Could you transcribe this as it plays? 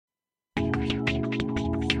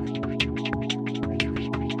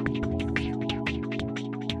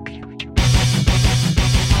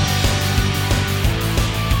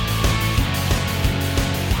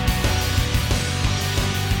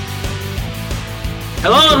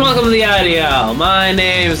Hello and welcome to the IDL. My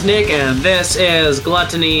name's Nick and this is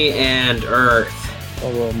Gluttony and Earth.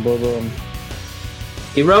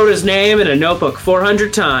 He wrote his name in a notebook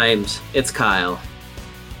 400 times. It's Kyle.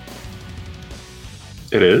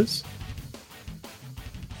 It is?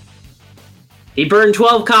 He burned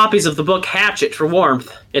 12 copies of the book Hatchet for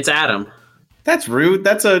warmth. It's Adam. That's rude.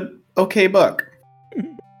 That's a okay book.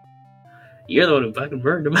 You're the one who fucking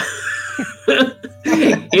burned him.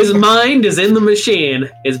 His mind is in the machine.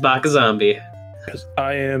 Is Baka Zombie. Because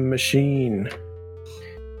I am machine.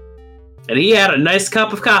 And he had a nice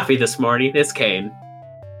cup of coffee this morning. It's Kane.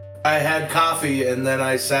 I had coffee and then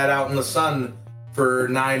I sat out in the sun for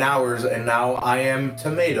 9 hours and now I am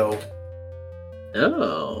tomato.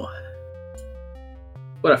 Oh.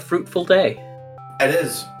 What a fruitful day. It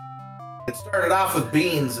is. It started off with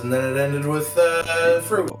beans and then it ended with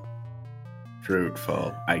fruit.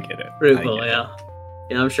 Fruitful. I get it. Fruitful, yeah.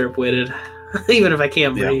 Yeah, I'm sharp-witted. Even if I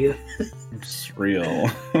can't breathe. It's real.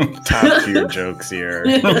 Top tier jokes here.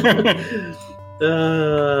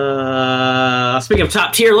 Speaking of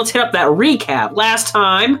top tier, let's hit up that recap. Last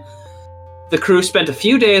time, the crew spent a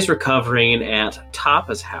few days recovering at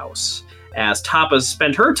Tapa's house, as Tapa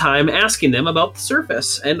spent her time asking them about the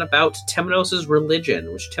surface and about Temenos'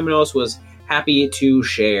 religion, which Temenos was happy to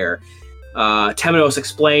share. Temenos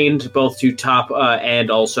explained both to Tapa and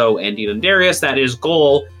also Andy and Darius that his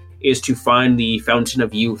goal is to find the fountain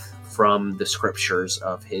of youth from the scriptures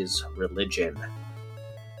of his religion.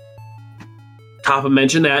 Tapa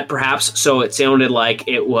mentioned that perhaps, so it sounded like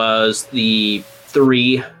it was the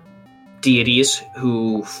three deities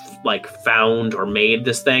who found or made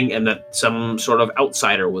this thing, and that some sort of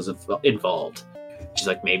outsider was involved. She's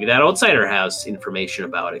like, maybe that outsider has information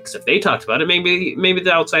about it, because if they talked about it, maybe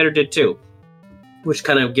the outsider did too. Which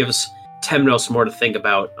kind of gives Temenos more to think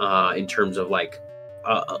about in terms of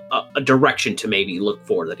a direction to maybe look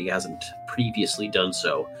for that he hasn't previously done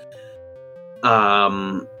so.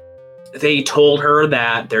 They told her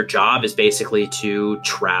that their job is basically to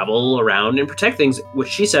travel around and protect things, which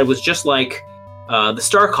she said was just like the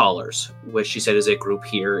Starcallers, which she said is a group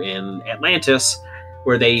here in Atlantis,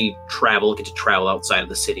 where they get to travel outside of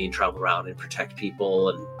the city and travel around and protect people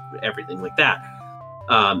and everything like that.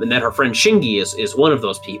 And that her friend Shingi is one of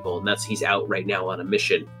those people, and he's out right now on a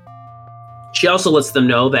mission. She also lets them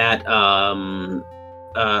know that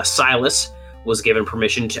Silas was given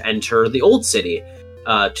permission to enter the old city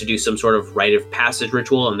to do some sort of rite of passage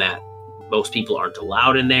ritual, and that most people aren't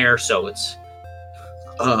allowed in there, so it's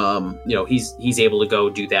he's able to go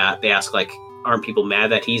do that. They ask, aren't people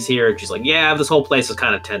mad that he's here? And she's like, yeah, this whole place is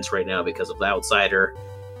kind of tense right now because of the outsider.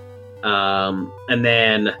 And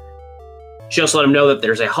then she also let him know that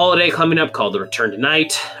there's a holiday coming up called the Return of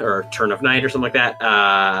Night or something like that.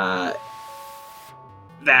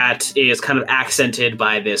 That is kind of accented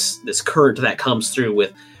by this current that comes through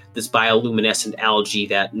with this bioluminescent algae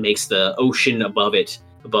that makes the ocean above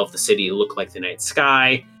the city, look like the night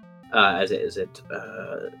sky, as it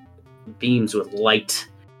beams with light.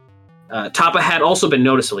 Tapa had also been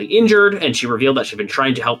noticeably injured, and she revealed that she'd been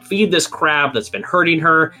trying to help feed this crab that's been hurting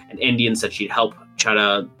her, and Indian said she'd help try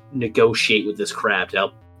to negotiate with this crab to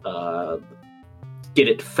help get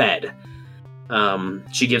it fed.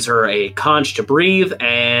 She gives her a conch to breathe,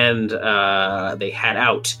 and they head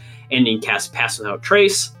out. Indian casts Pass Without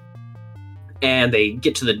Trace, and they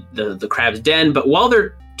get to the crab's den, but while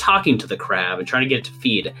they're talking to the crab and trying to get it to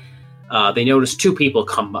feed, they notice two people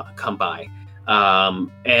come by.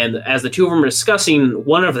 And as the two of them are discussing,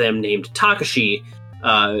 one of them, named Takashi,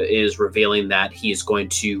 is revealing that he is going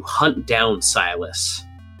to hunt down Silas.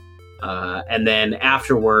 And then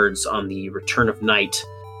afterwards, on the Return of Night,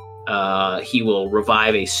 he will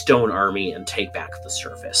revive a stone army and take back the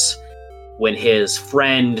surface. When his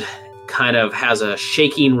friend kind of has a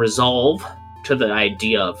shaking resolve to the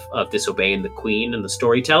idea of disobeying the queen and the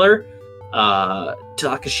storyteller,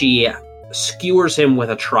 Takashi skewers him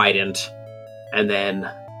with a trident and then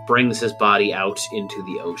brings his body out into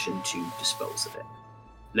the ocean to dispose of it.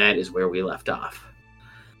 And that is where we left off.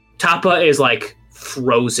 Tapa is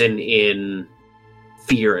frozen in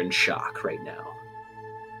fear and shock right now.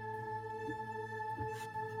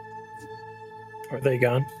 Are they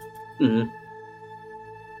gone? Mm-hmm.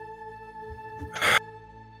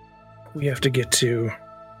 We have to get to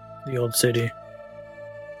the old city.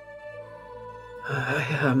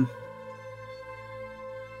 I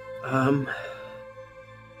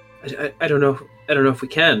don't know. I don't know if we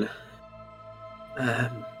can.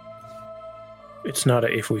 It's not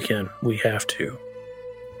a if we can. We have to.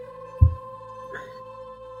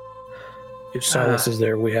 If Silas is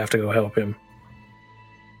there, we have to go help him.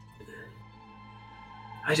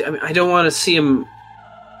 I don't want to see him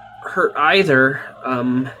hurt either.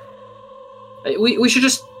 We should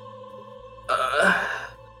just.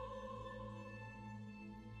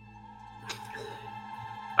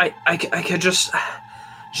 I could just.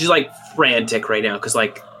 She's like frantic right now because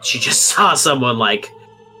like she just saw someone like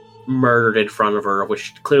murdered in front of her,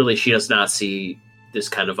 which clearly she does not see this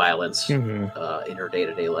kind of violence in her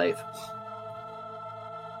day-to-day life.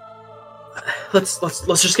 Let's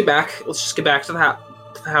just get back. Let's just get back to the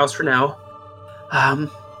house for now.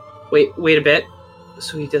 Wait a bit,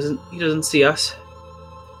 so he doesn't see us.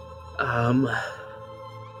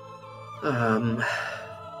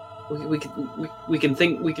 We can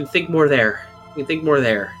think more there. We can think more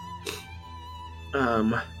there.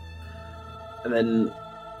 And then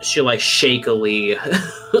she like shakily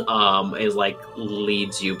is like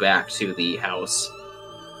leads you back to the house.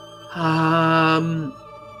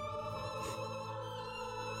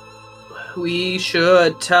 We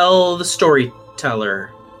should tell the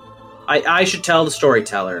storyteller. I should tell the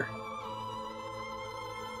storyteller.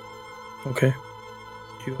 Okay.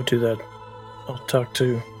 You go do that. I'll talk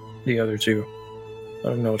to the other two. I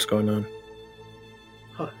don't know what's going on.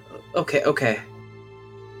 Okay.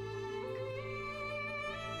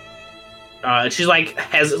 She's like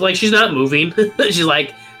she's not moving. She's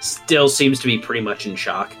like still seems to be pretty much in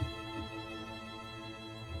shock.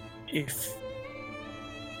 If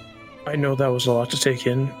I know that was a lot to take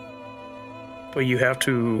in, but you have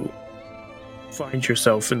to find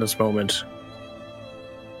yourself in this moment.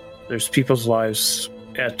 There's people's lives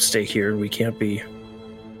at stake here, and we can't be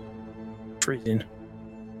freezing.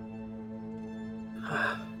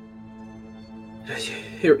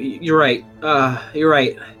 You're right. You're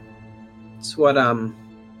right. It's what a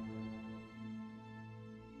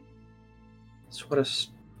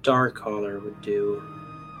star caller would do.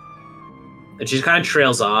 And she kind of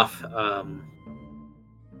trails off a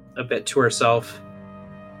bit to herself,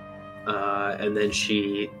 and then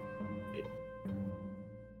she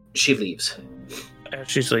leaves. As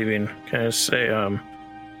she's leaving, can I say, do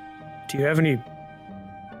you have any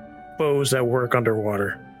bows that work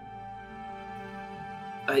underwater?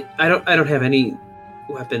 I don't have any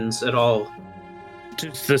weapons at all.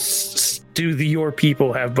 Do your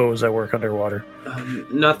people have bows that work underwater?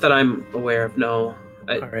 Not that I'm aware of. No.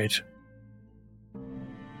 All right.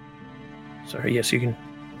 Sorry. Yes, you can.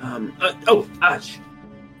 I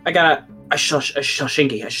shall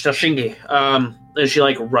Shingy. And she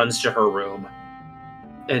like runs to her room,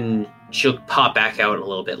 and she'll pop back out a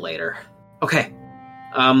little bit later. Okay.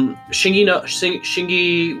 Shingy,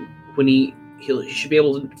 when he should be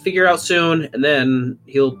able to figure out soon, and then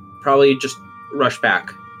he'll probably just rush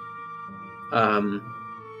back.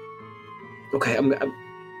 Okay, I'm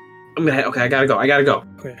gonna head. Okay, I gotta go.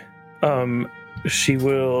 Okay. She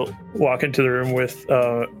will walk into the room with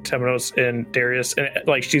Temenos and Darius, and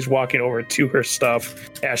like she's walking over to her stuff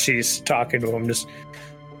as she's talking to him. Just,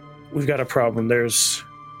 we've got a problem. There's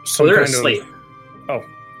some they're kind asleep. Oh,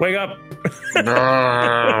 wake up!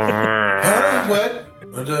 What?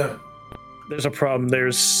 There's a problem.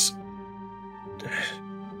 There's.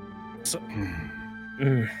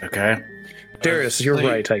 Okay. Darius, you're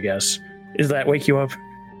right, I guess. Does that wake you up?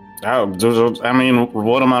 I mean,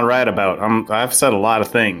 what am I right about? I've said a lot of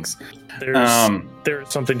things.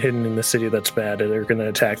 There's something hidden in the city that's bad, and they're going to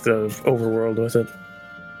attack the overworld with it.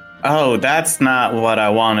 Oh, that's not what I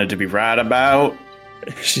wanted to be right about.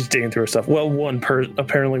 She's digging through her stuff. Well,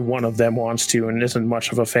 apparently one of them wants to and isn't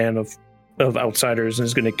much of a fan of outsiders and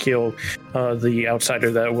is going to kill the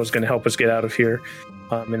outsider that was going to help us get out of here,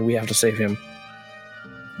 and we have to save him.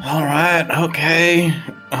 All right, okay.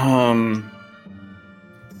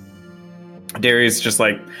 Darius just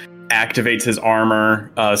like activates his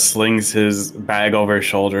armor, slings his bag over his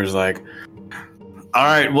shoulders, like, all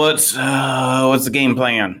right, what's the game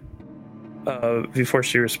plan? Before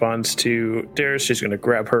she responds to Darius, she's going to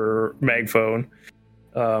grab her mag phone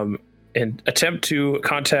and attempt to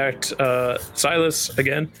contact Silas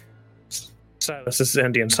again. Silas, this is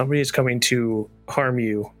Andy, and somebody is coming to harm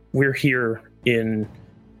you. We're here in,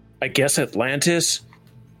 I guess, Atlantis.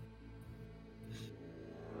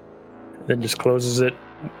 Then just closes it.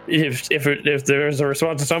 If there's a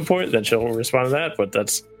response at some point, then she'll respond to that.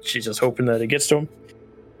 But she's just hoping that it gets to him.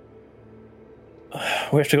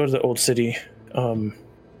 We have to go to the old city.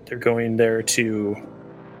 They're going there to,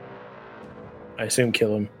 I assume,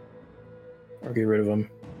 kill him or get rid of him.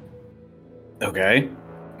 Okay.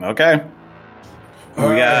 All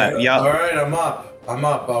right, I'm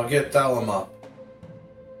up. I'll get Thellum up.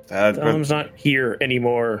 Thellum's not here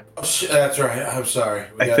anymore. Oh, that's right. I'm sorry.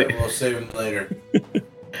 We'll save him later.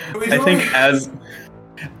 I think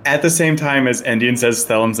At the same time as Endian says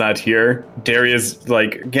Thelum's not here, Darius,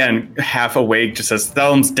 like, again, half awake, just says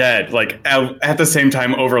Thelum's dead, like, at the same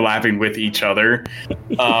time overlapping with each other.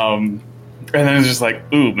 And then it's just like,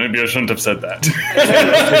 ooh, maybe I shouldn't have said that.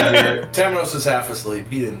 Tamnos is half asleep.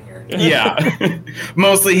 He didn't hear. Yeah.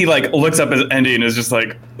 Mostly he, like, looks up at Endian and is just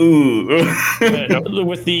like, ooh.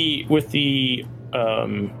 with the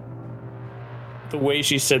way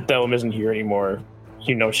she said Thelum isn't here anymore,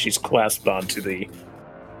 you know she's clasped onto the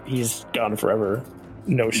he's gone forever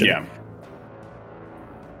notion. Yeah.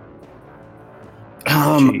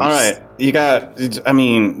 All right. You got. I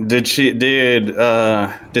mean, did Tapa's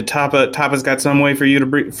got some way for you to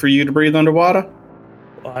breathe underwater?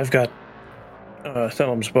 Well, I've got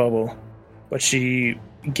Thelum's bubble, but she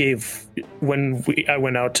gave when I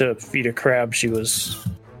went out to feed a crab. She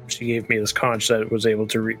gave me this conch that was able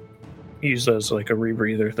to use as like a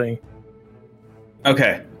rebreather thing.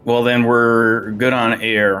 Okay. Well, then we're good on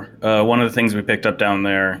air. One of the things we picked up down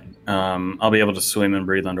there, I'll be able to swim and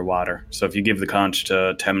breathe underwater. So if you give the conch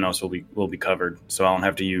to Temnos, we'll be covered. So I don't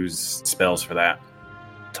have to use spells for that.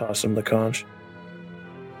 Toss him the conch.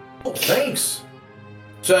 Oh, thanks.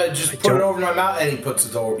 So I just put it over my mouth, and he puts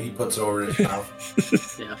it over his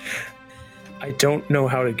mouth. Yeah. I don't know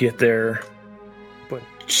how to get there, but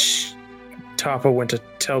Tapa went to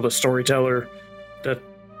tell the storyteller that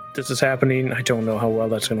this is happening. I don't know how well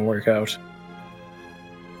that's going to work out.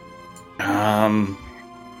 All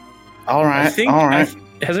right. All right.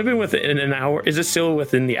 Has it been within an hour? Is it still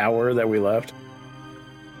within the hour that we left?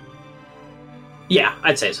 Yeah,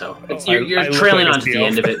 I'd say so. You're I trailing like on to the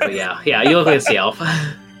end of it, but yeah, you look like it's the elf.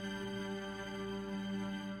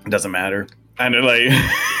 It doesn't matter. And like,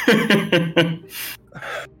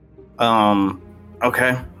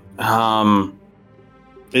 okay.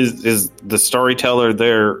 Is the storyteller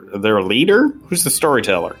their leader? Who's the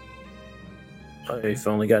storyteller? I've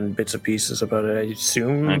only gotten bits and pieces about it. I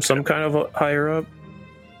assume some kind of a higher up.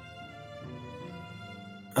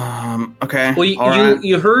 Okay. Well,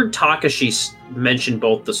 you heard Takashi mention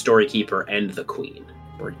both the storykeeper and the queen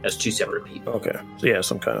as two separate people. Okay. So yeah,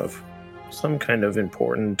 some kind of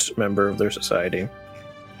important member of their society.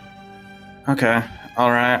 Okay. All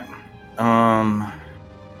right.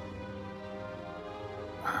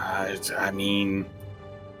 I mean,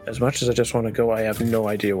 as much as I just want to go, I have no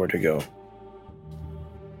idea where to go.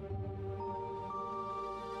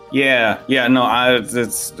 Yeah, no,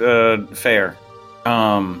 it's fair.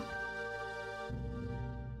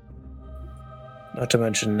 Not to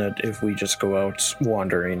mention that if we just go out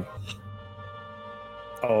wandering,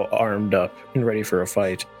 all armed up and ready for a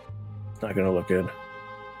fight, it's not going to look good.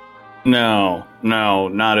 No,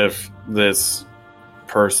 not if this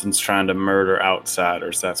person's trying to murder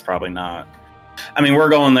outsiders. That's probably not. I mean, we're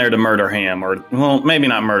going there to murder him, or, well, maybe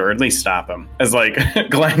not murder, at least stop him. As, like,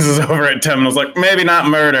 glances over at Tim and was like, maybe not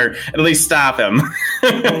murder, at least stop him.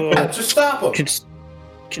 Just stop him.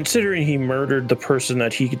 Considering he murdered the person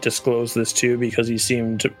that he could disclose this to because he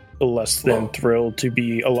seemed less than thrilled to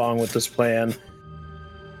be along with this plan.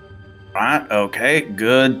 Right, okay,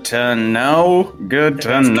 good to know.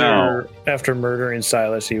 After murdering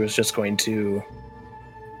Silas, he was just going to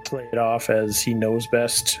play it off as he knows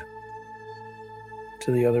best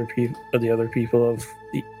to the other people of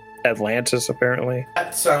the Atlantis, apparently.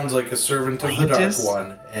 That sounds like a servant of the Dark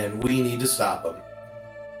One, and we need to stop him.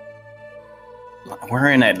 We're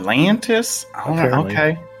in Atlantis?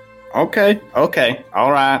 Apparently. Okay.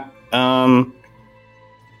 All right.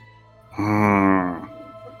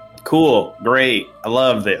 Cool. Great. I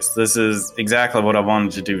love this. This is exactly what I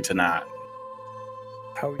wanted to do tonight.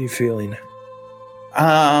 How are you feeling?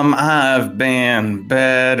 I've been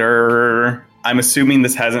better. I'm assuming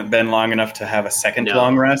this hasn't been long enough to have a second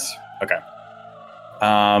long rest. Okay.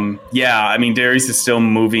 Yeah, I mean, Darius is still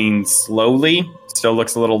moving slowly. Still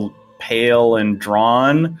looks a little pale and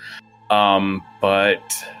drawn.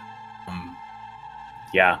 But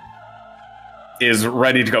yeah. Is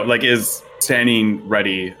ready to go. Like, is standing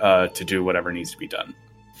ready to do whatever needs to be done.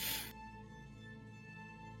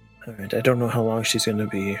 All right, I don't know how long she's going to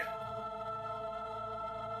be.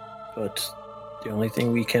 But the only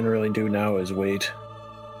thing we can really do now is wait.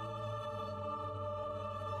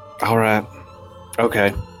 All right.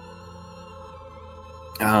 Okay.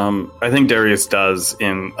 I think Darius does,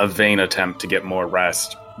 in a vain attempt to get more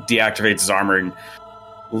rest, deactivates his armor and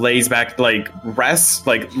lays back, like, rests,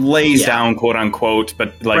 like, lays down, quote unquote,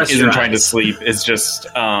 but, like, rest isn't trying to sleep. Is just,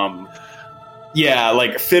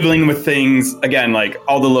 like, fiddling with things. Again, like,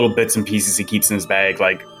 all the little bits and pieces he keeps in his bag,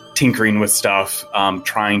 like, tinkering with stuff,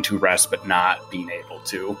 trying to rest, but not being able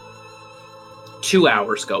to. 2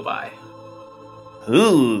 hours go by.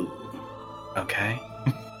 Ooh. Okay.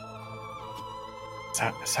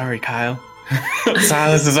 Sorry, Kyle.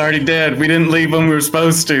 Silas is already dead. We didn't leave when we were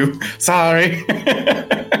supposed to. Sorry.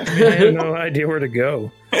 I have no idea where to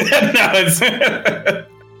go.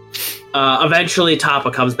 Eventually,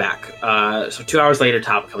 Tapa comes back. So 2 hours later,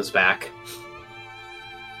 Tapa comes back.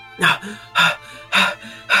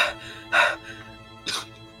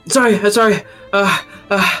 Sorry. Sorry.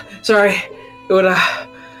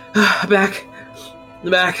 Back,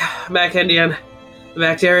 Indian.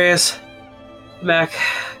 Back, Darius. Back,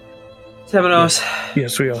 Temenos.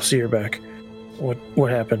 Yes, we all see her back.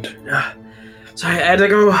 What happened? Sorry, I had to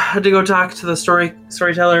go talk to the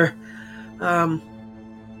storyteller, and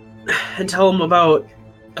tell him about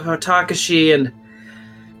Takashi, and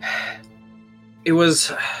it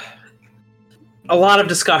was a lot of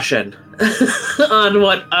discussion on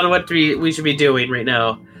what we should be doing right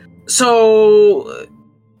now. So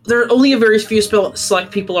there are only a very few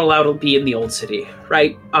select people are allowed to be in the old city,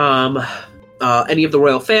 right? Any of the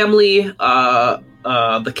royal family,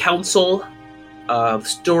 the council, the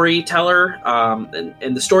storyteller,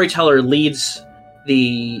 and the storyteller leads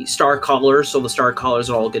the Star Callers, so the Star Callers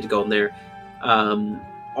all get to go in there.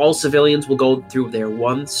 All civilians will go through there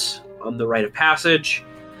once on the rite of passage.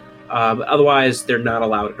 Otherwise, they're not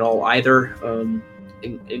allowed at all either,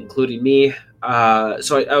 including me.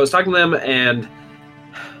 So I was talking to them, and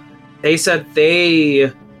they said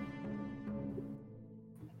they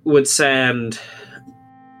would send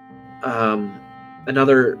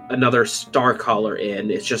another Star Caller in.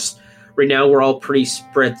 It's just right now we're all pretty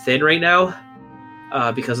spread thin right now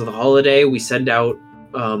because of the holiday. We send out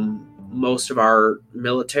most of our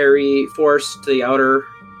military force to the outer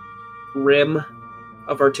rim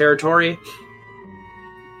of our territory,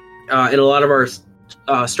 and a lot of our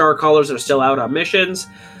Star Callers are still out on missions.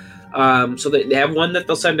 So they have one that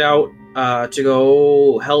they'll send out to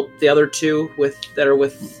go help the other two that are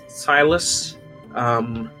with Silas.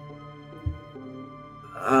 And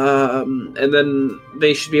then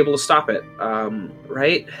they should be able to stop it,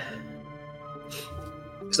 right?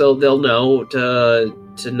 So they'll know to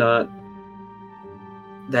not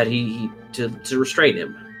that to restrain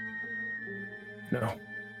him. No,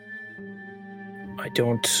 I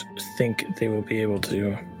don't think they will be able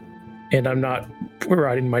to, and I'm not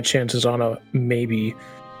riding my chances on a maybe.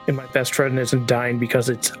 And my best friend isn't dying because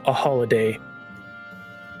it's a holiday.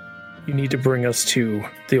 You need to bring us to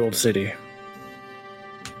the old city.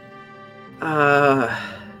 I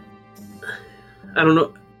don't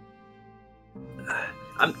know.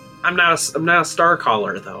 I'm not a Star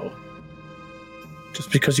Caller though.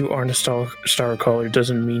 Just because you aren't a star caller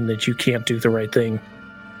doesn't mean that you can't do the right thing.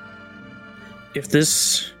 If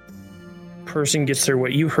this person gets their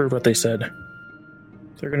way, you heard what they said.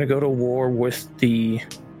 They're going to go to war with the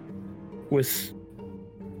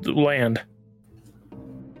land.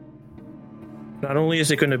 Not only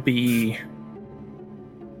is it going to be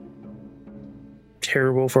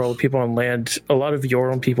terrible for all the people on land, a lot of your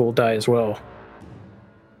own people will die as well.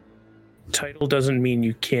 Title doesn't mean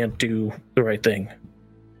you can't do the right thing.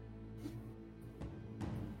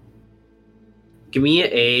 Give me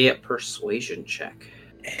a persuasion check.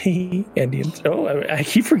 Hey, Indians. Oh, I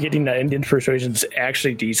keep forgetting that Indian persuasion is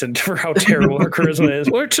actually decent for how terrible our charisma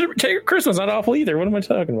is. Well, charisma's not awful either. What am I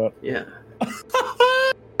talking about? Yeah.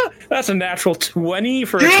 That's a natural 20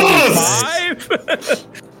 for a 25.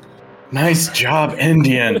 Nice job,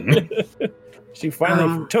 Indian. She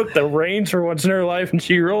finally took the reins for once in her life, and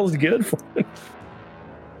she rolls good for it.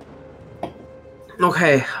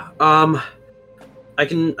 Okay. I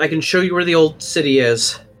can show you where the old city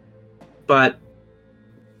is, but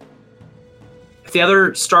if the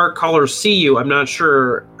other Star Callers see you, I'm not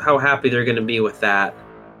sure how happy they're going to be with that.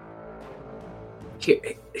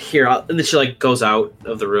 Here, and then she goes out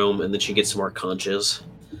of the room, and then she gets some more conches.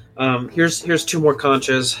 Here's 2 more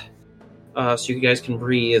conches, so you guys can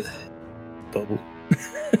breathe. Bubble.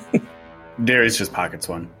 Darius just pockets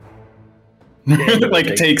one.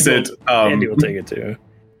 Takes it. Andy will take it too.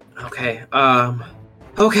 Okay.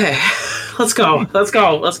 Okay. Let's go.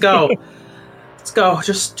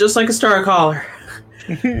 Just like a Star Caller.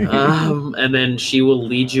 And then she will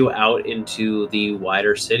lead you out into the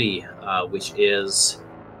wider city, which is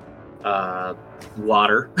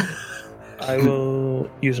water. I will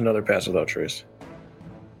use another pass without trace.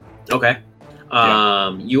 Okay.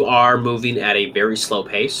 You are moving at a very slow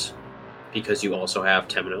pace because you also have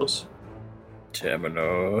Temenos.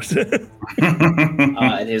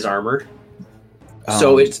 And his armor.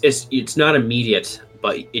 So it's not immediate,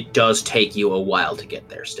 but it does take you a while to get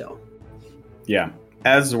there still. Yeah.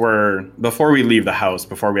 Before we leave the house,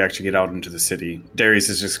 before we actually get out into the city, Darius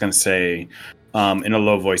is just going to say, in a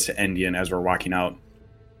low voice to Indian as we're walking out,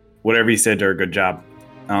 whatever you said to her, good job.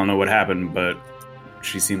 I don't know what happened, but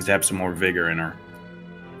she seems to have some more vigor in her.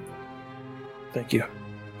 Thank you.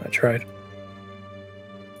 I tried.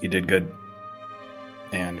 You did good.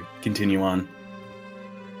 And continue on.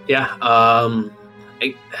 Yeah,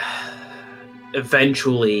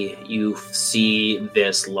 eventually you see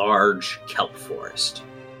this large kelp forest.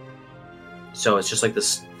 So it's just like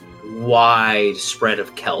this wide spread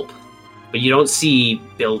of kelp. But you don't see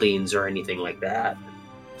buildings or anything like that.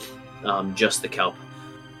 Just the kelp.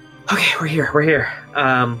 Okay, we're here.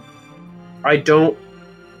 I don't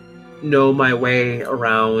know my way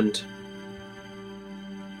around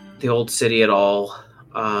the old city at all.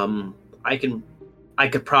 I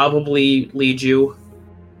could probably lead you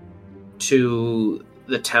to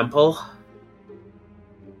the temple.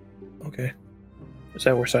 Okay. Is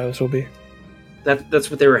that where Silas will be? That's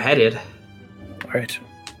what they were headed. All right.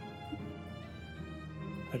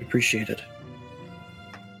 I'd appreciate it.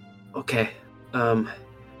 Okay. And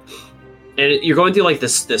you're going through like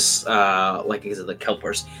this like is it the kelp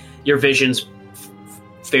forest? Your vision's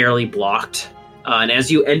fairly blocked, and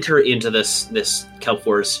as you enter into this kelp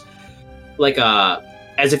forest, like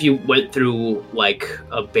as if you went through like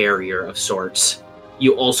a barrier of sorts,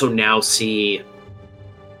 you also now see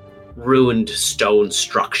ruined stone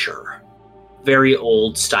structure, very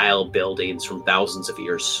old style buildings from thousands of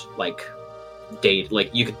years, like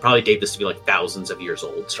you could probably date this to be like thousands of years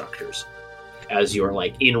old structures, as you're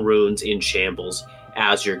like in ruins, in shambles,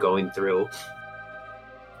 as you're going through.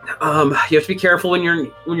 You have to be careful when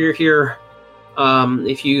you're here.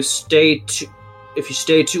 If you stay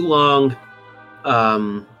too long,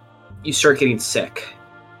 you start getting sick.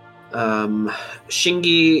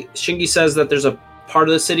 Shingi says that there's a part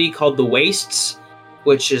of the city called the Wastes,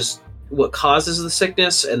 which is what causes the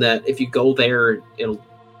sickness, and that if you go there, it'll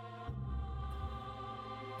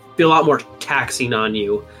be a lot more taxing on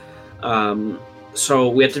you. So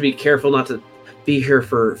we have to be careful not to be here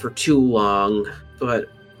for too long, but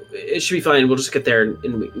it should be fine. We'll just get there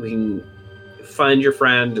and we can find your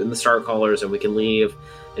friend and the Star Callers and we can leave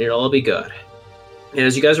and it'll all be good. And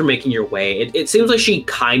as you guys are making your way, it seems like she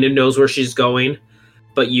kind of knows where she's going,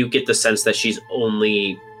 but you get the sense that she's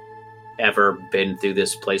only ever been through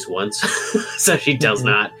this place once. So she does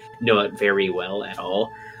not know it very well at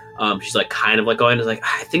all. She's like kind of like going to like,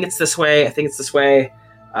 I think it's this way.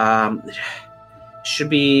 Should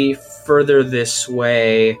be further this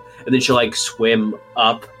way. And then she'll like swim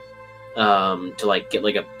up to like get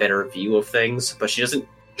like a better view of things. But she doesn't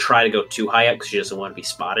try to go too high up because she doesn't want to be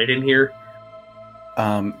spotted in here.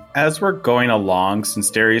 As we're going along,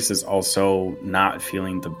 since Darius is also not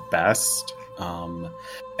feeling the best,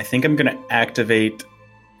 I think I'm going to activate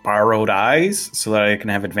Borrowed Eyes so that I can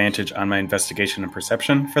have advantage on my investigation and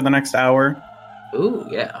perception for the next hour. Ooh,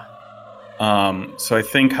 yeah. So I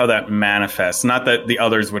think how that manifests, not that the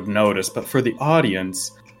others would notice, but for the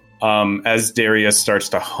audience, as Darius starts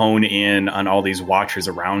to hone in on all these watchers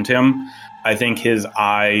around him, I think his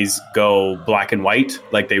eyes go black and white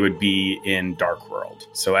like they would be in Dark World.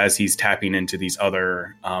 So as he's tapping into these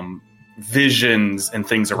other visions and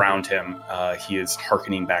things around him, he is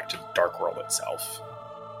hearkening back to Dark World itself.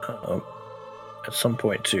 At some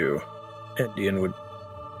point, too, Indian would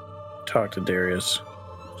talk to Darius.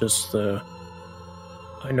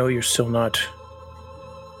 I know you're still not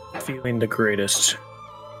feeling the greatest.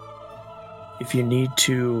 If you need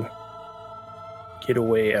to get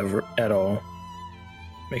away at all,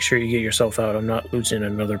 make sure you get yourself out. I'm not losing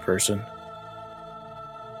another person.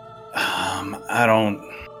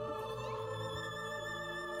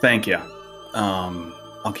 Thank you.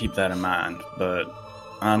 I'll keep that in mind, but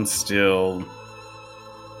I'm still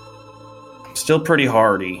pretty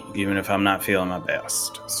hardy, even if I'm not feeling my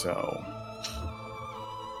best. So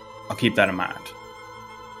I'll keep that in mind.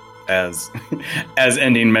 As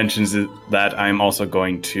Ending mentions that I'm also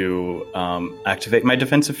going to activate my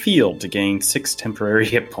defensive field to gain 6 temporary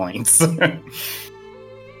hit points.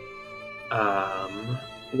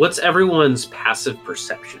 What's everyone's passive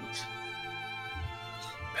perceptions?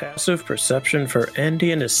 Passive perception for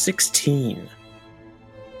Indian is 16.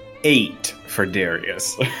 8 for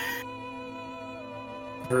Darius.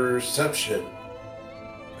 Perception.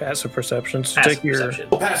 Passive perception. So Passive take your perception.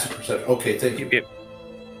 Oh, passive perception. Okay, thank you. Yep.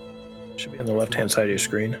 Should be on the left-hand side of your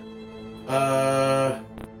screen.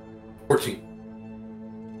 14.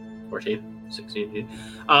 16.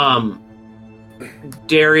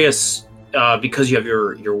 Darius, because you have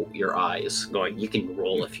your eyes going, you can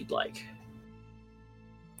roll if you'd like.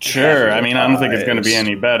 Sure. I mean, I don't think it's going to be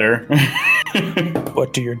any better.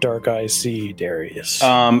 What do your dark eyes see, Darius?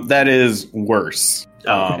 That is worse.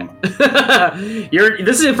 Okay.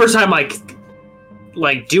 This is the first time, like,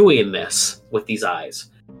 like doing this with these eyes.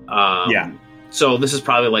 Yeah. So this is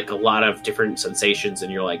probably like a lot of different sensations,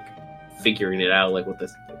 and you're like figuring it out, like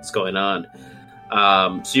what's going on.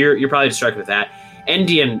 So you're probably distracted with that.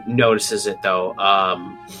 Endian notices it though.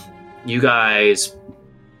 You guys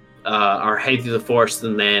are heading through the forest,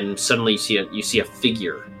 and then suddenly you see a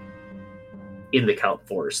figure in the kelp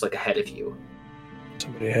forest, like ahead of you.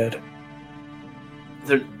 Somebody ahead.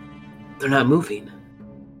 They're not moving.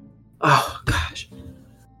 Oh gosh.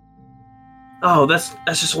 Oh, that's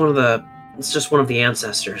just one of the. It's just one of the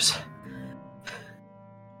ancestors.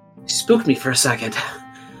 He spooked me for a second.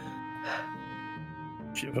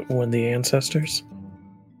 One of the ancestors?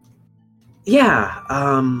 Yeah.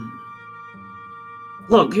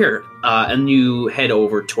 Look here, and you head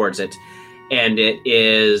over towards it, and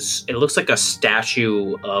it looks like a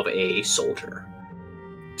statue of a soldier.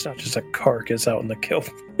 It's not just a carcass out in the kelp.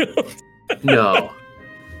 No.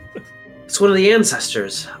 It's one of the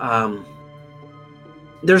ancestors.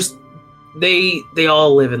 They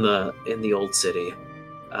all live in the old city.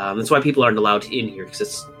 That's why people aren't allowed in here, because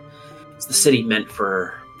it's the city meant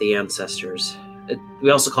for the ancestors. We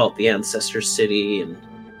also call it the Ancestor City, and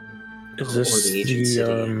Is this the Ancient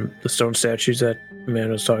City. The stone statues that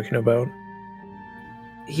man was talking about?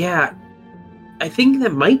 Yeah, I think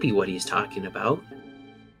that might be what he's talking about.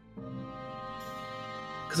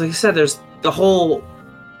 Because, like I said, there's the whole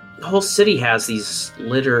city has these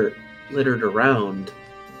littered around,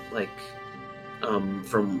 like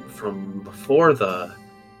from before the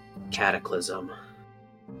cataclysm.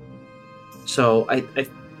 So I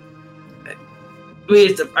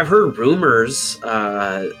mean, I've heard rumors,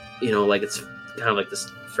 like it's kind of like this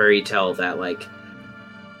fairy tale that like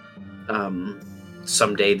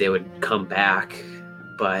someday they would come back,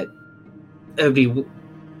 but it would be.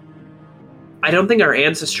 I don't think our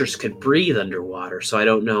ancestors could breathe underwater, so I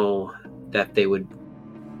don't know that they would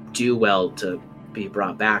do well to be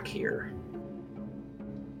brought back here.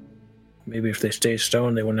 Maybe if they stay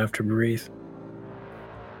stoned, they wouldn't have to breathe.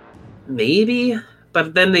 Maybe,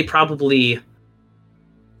 but then they probably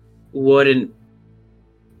wouldn't.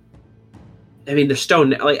 I mean, they're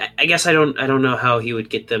stoned. Like, I guess I don't know how he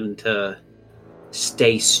would get them to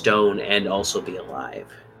stay stoned and also be alive.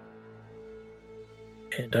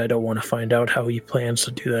 And I don't want to find out how he plans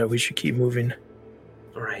to do that. We should keep moving.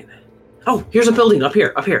 All right. Oh, here's a building up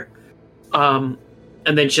here. And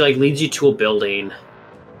then she like leads you to a building.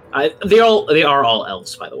 They are all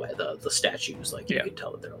elves, by the way. The statues, like you can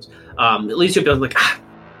tell that they're elves. It leads to a building like,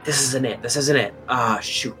 this isn't it.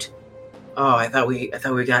 Shoot. Oh, I thought we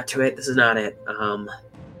got to it. This is not it.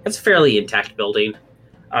 It's a fairly intact building.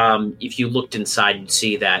 If you looked inside, you'd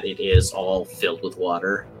see that it is all filled with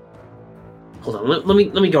water. Hold on, let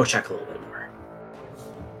me go check a little bit more.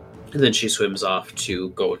 And then she swims off to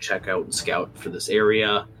go check out and scout for this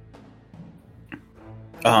area.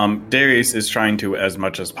 Darius is trying to, as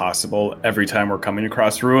much as possible, every time we're coming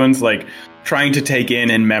across ruins, like trying to take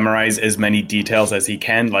in and memorize as many details as he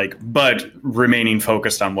can, like, but remaining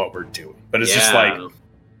focused on what we're doing. But it's just like,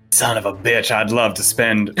 son of a bitch, I'd love to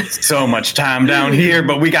spend so much time down here,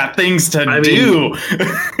 but we got things to do.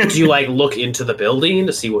 Do you like look into the building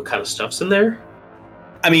to see what kind of stuff's in there?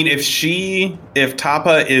 I mean, if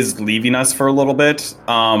Tapa is leaving us for a little bit,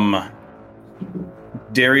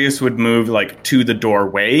 Darius would move like to the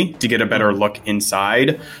doorway to get a better look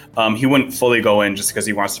inside. He wouldn't fully go in just because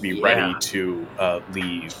he wants to be ready to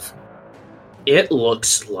leave. It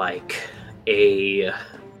looks like a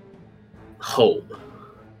home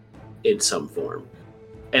in some form.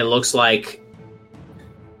 It looks like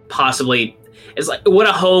possibly it's like what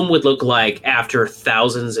a home would look like after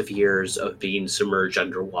thousands of years of being submerged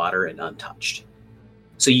underwater and untouched.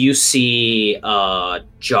 So you see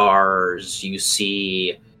jars, you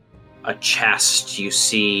see a chest, you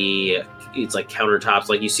see it's like countertops,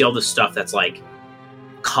 like you see all this stuff that's like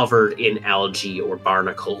covered in algae or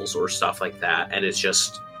barnacles or stuff like that, and it's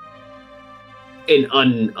just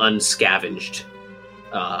an unscavenged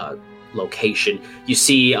location. You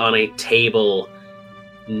see on a table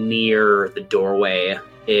near the doorway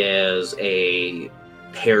is a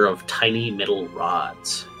pair of tiny metal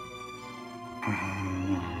rods.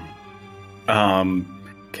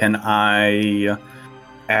 Can I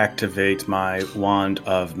activate my wand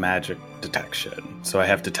of magic detection? So I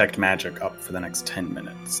have detect magic up for the next 10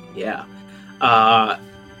 minutes. Yeah.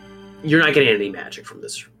 You're not getting any magic from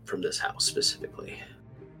this house specifically.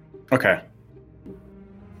 Okay.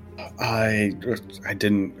 I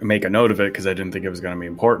didn't make a note of it because I didn't think it was going to be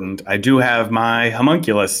important. I do have my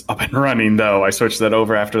homunculus up and running, though. I switched that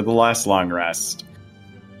over after the last long rest.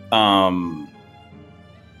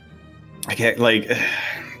 I can't, like,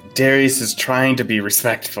 Darius is trying to be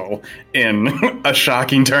respectful in a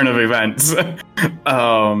shocking turn of events.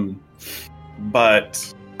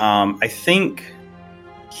 But I think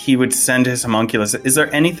he would send his homunculus. Is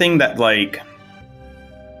there anything that, like,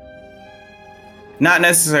 not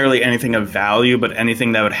necessarily anything of value, but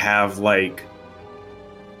anything that would have, like,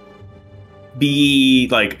 be,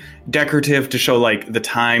 like, decorative to show, like, the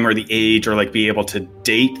time or the age, or, like, be able to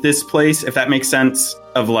date this place, if that makes sense?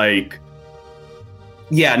 Of, like,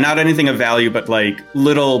 yeah, not anything of value, but, like,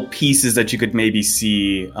 little pieces that you could maybe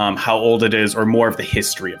see how old it is, or more of the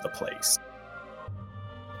history of the place.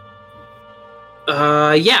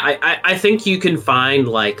 I think you can find,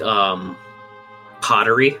 like,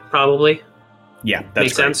 pottery, probably. Yeah, that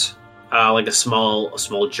makes sense. Like a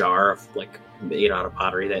small jar of, like, made out of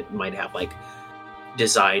pottery that might have, like,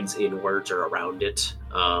 designs inwards or around it.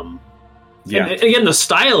 And again, the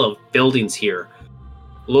style of buildings here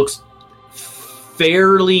looks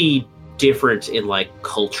fairly different in, like,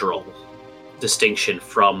 cultural distinction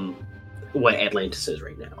from what Atlantis is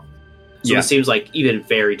right now. So it seems like even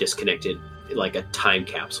very disconnected, like a time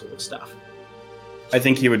capsule of stuff. I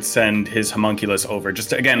think he would send his homunculus over,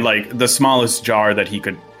 just to, again, like, the smallest jar that he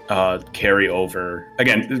could carry over.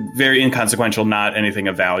 Again, very inconsequential, not anything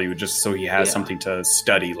of value, just so he has something to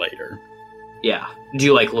study later. Yeah. Do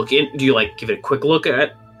you, like, do you, like, give it a quick look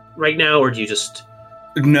at right now, or do you just...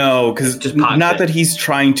 No, because not that he's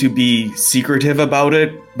trying to be secretive about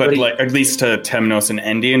it, but like, at least to Temnos and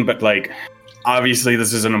Endian, but, like, obviously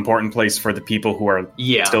this is an important place for the people who are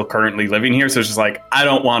still currently living here, so it's just like, I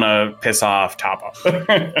don't want to piss off Tapa.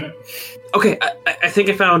 Okay, I think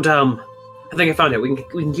I found it. We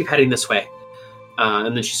can keep heading this way.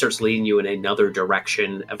 And then she starts leading you in another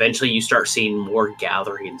direction. Eventually you start seeing more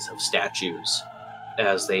gatherings of statues,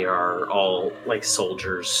 as they are all, like,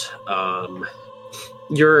 soldiers. How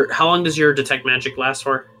long does your detect magic last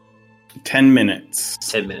for? 10 minutes.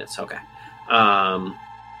 10 minutes, okay.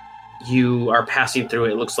 You are passing through,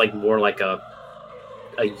 it looks like more like a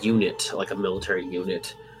unit, like a military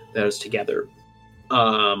unit that is together.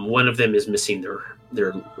 One of them is missing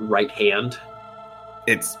their right hand.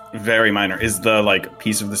 It's very minor. Is the, like,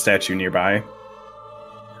 piece of the statue nearby?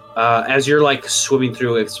 As you're, like, swimming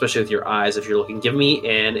through, especially with your eyes, if you're looking, give me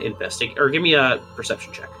an give me a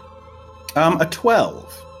perception check. A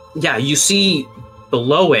 12. Yeah, you see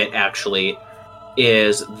below it, actually,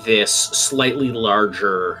 is this slightly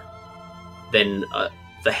larger than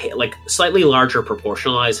slightly larger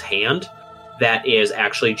proportionalized hand that is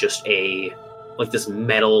actually just this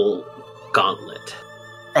metal gauntlet.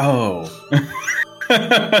 Oh.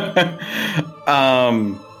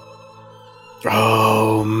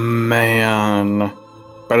 Oh, man.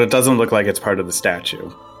 But it doesn't look like it's part of the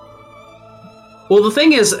statue. Well, the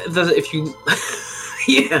thing is, if you...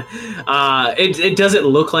 it doesn't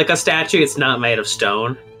look like a statue. It's not made of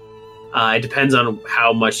stone. It depends on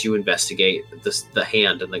how much you investigate the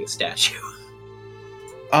hand and the statue.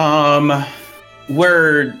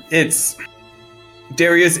 Where it's...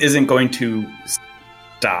 Darius isn't going to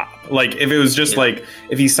stop. Like, if it was just like,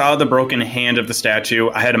 if he saw the broken hand of the statue,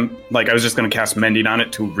 I was just going to cast Mending on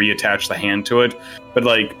it to reattach the hand to it. But,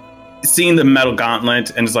 like, seeing the metal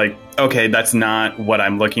gauntlet, and it's like, okay, that's not what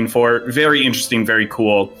I'm looking for. Very interesting, very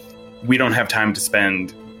cool. We don't have time to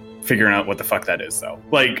spend figuring out what the fuck that is, though.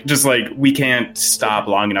 Like, just like, we can't stop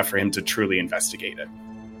long enough for him to truly investigate it.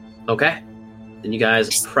 Okay. Then you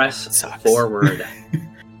guys press forward.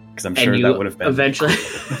 Because I'm sure that would have been... Eventually,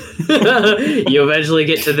 you eventually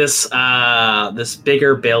get to this this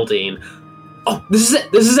bigger building. Oh, this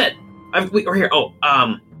is it! We're here. Oh,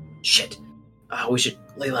 shit. We should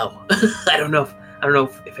lay low. I don't know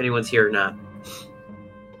if anyone's here or not.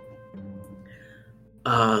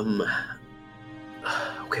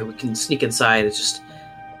 Okay, we can sneak inside. It's just,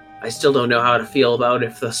 I still don't know how to feel about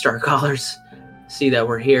if the Star Callers see that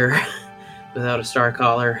we're here without a Star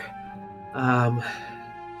Caller.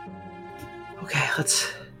 Okay,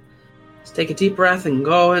 let's take a deep breath and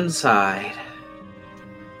go inside.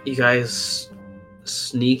 You guys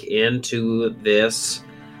sneak into this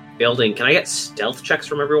building. Can I get stealth checks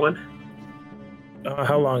from everyone?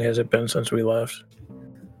 How long has it been since we left?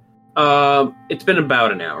 It's been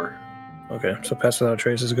about an hour. Okay, so Pass Without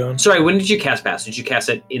Trace is gone. Sorry, when did you cast Pass? Did you cast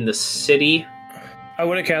it in the city? I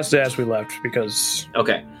would have cast it as we left because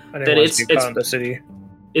okay, I didn't want to be caught in the city.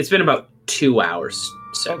 It's been about 2 hours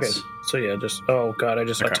since. Okay, so yeah, I just let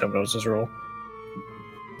Temnos roll.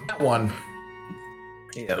 That one.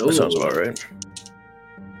 Yeah, that sounds about right.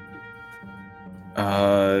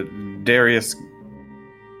 Darius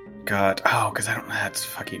got... because that's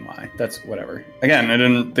fucking why. That's whatever. Again, I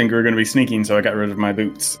didn't think we were going to be sneaking, so I got rid of my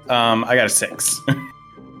boots. I got a 6.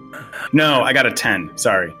 No, I got a 10.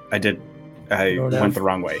 Sorry, I went the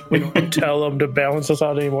wrong way. We don't tell them to balance us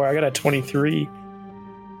out anymore. I got a 23.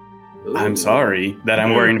 Ooh. I'm sorry that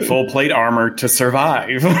I'm wearing full plate armor to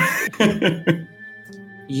survive.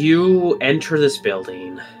 You enter this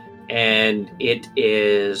building, and it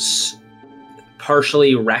is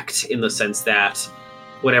partially wrecked in the sense that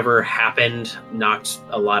whatever happened knocked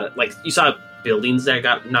a lot of... Like, you saw buildings that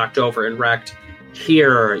got knocked over and wrecked.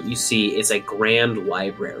 Here, you see, it's a grand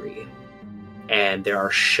library, and there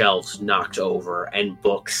are shelves knocked over and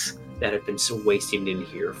books that have been wasting in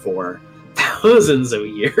here for thousands of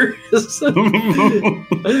years.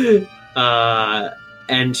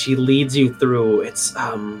 And she leads you through. It's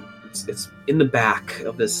in the back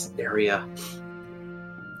of this area.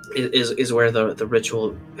 Is where the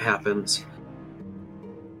ritual happens.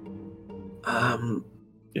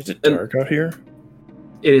 Is it dark out here?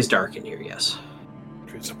 It is dark in here. Yes.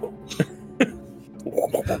 Visible.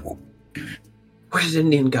 Where did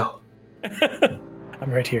Indian go? I'm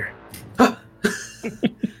right here.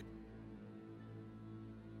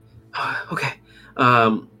 Okay.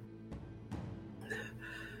 All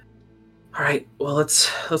right. Well,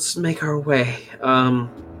 let's make our way. And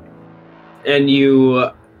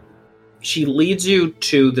she leads you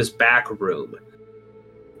to this back room.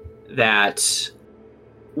 That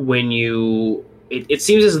when it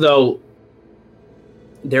seems as though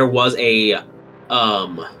there was a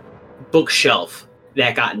bookshelf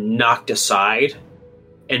that got knocked aside,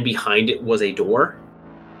 and behind it was a door.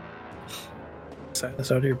 Silas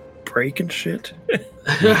out here breaking shit.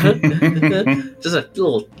 Just a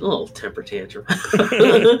little temper tantrum.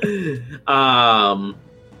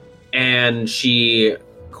 And she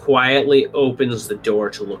quietly opens the door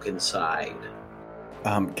to look inside.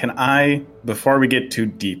 Can I, before we get too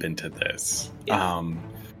deep into this, Yeah.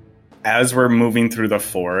 As we're moving through the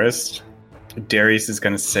forest, Darius is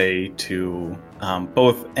going to say to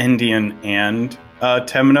both Endian and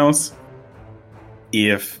Temnos,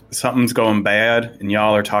 if something's going bad and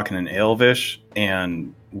y'all are talking in Elvish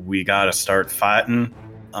and we got to start fighting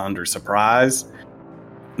under surprise,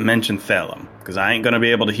 mention Thelem, because I ain't going to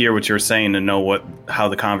be able to hear what you're saying and know how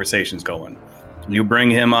the conversation's going. You bring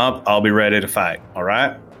him up, I'll be ready to fight, all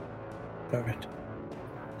right? Perfect.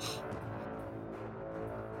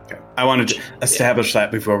 Okay. I wanted to establish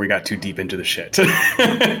that before we got too deep into the shit.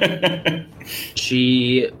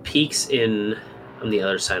 She peeks in on the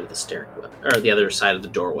other side of the stairway, or the other side of the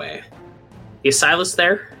doorway. Is Silas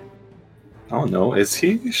there? Oh no, is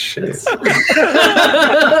he? Shit. Fuck,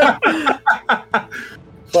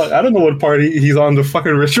 I don't know what party he's on the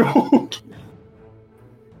fucking ritual.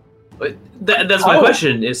 That's my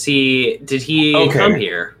question. Did he come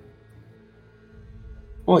here?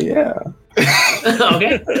 Well, yeah.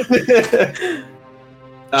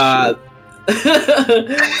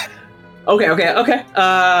 Okay.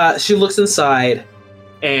 Okay. She looks inside,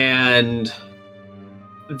 and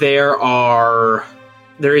there's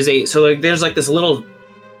this little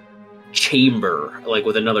chamber, like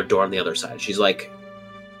with another door on the other side.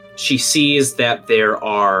 She sees that there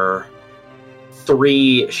are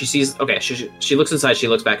three. She looks inside. She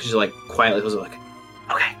looks back. She's like quietly goes like,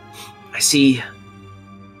 okay, I see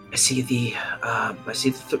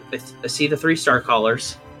the 3 star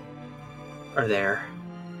callers are there.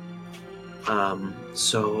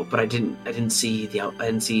 But I didn't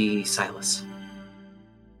see Silas,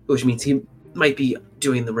 which means he might be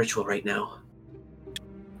doing the ritual right now.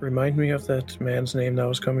 Remind me of that man's name that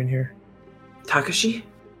was coming here. Takashi?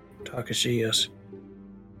 Takashi, yes.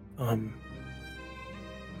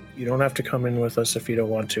 You don't have to come in with us if you don't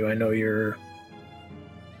want to. I know you're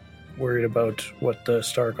worried about what the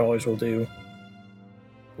Star Callers will do.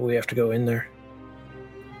 We have to go in there.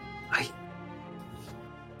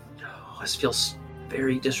 This feels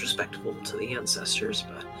very disrespectful to the ancestors,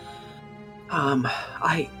 but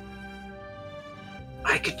I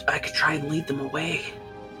could try and lead them away.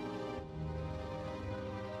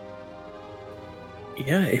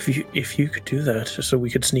 Yeah, if you could do that, so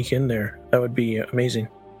we could sneak in there, that would be amazing.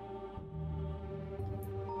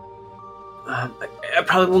 I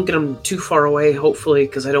probably won't get them too far away, hopefully,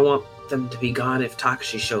 because I don't want them to be gone if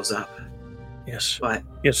Takashi shows up. Yes. But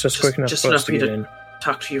yes, just quick enough just for enough us to for you get to in.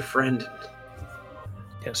 talk to your friend.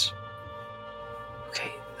 Yes.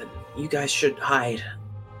 Okay, then you guys should hide.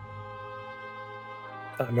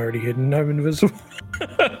 I'm already hidden. I'm invisible.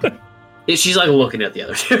 Yeah, she's like looking at the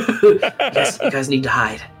other two. You guys need to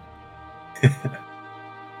hide.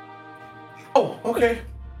 Oh, okay.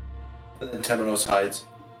 And then Temenos hides.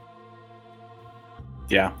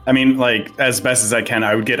 Yeah, I mean, like, as best as I can,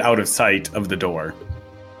 I would get out of sight of the door.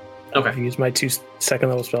 Okay. I've used my 2 second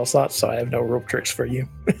level spell slots, so I have no rope tricks for you.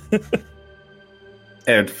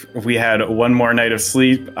 If we had one more night of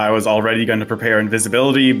sleep, I was already going to prepare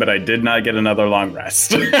invisibility, but I did not get another long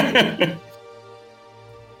rest.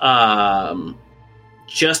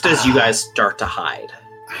 Just as you guys start to hide.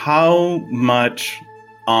 How much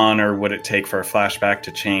honor would it take for a flashback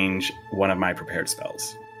to change one of my prepared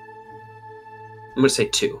spells? I'm going to say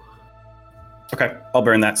 2. Okay, I'll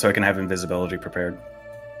burn that so I can have invisibility prepared.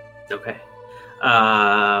 Okay.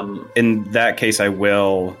 In that case, I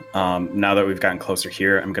will. Now that we've gotten closer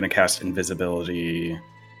here, I'm going to cast invisibility.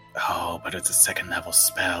 Oh, but it's a 2nd level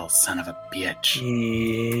spell, son of a bitch.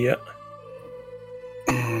 Yeah.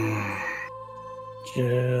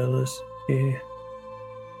 Jealousy.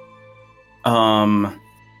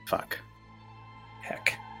 Fuck.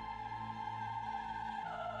 Heck.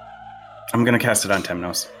 I'm going to cast it on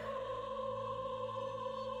Temnos.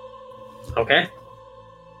 Okay.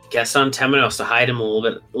 Guess on Temenos to hide him a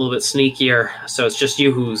little bit sneakier. So it's just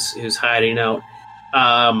you who's hiding out.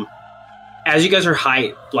 As you guys are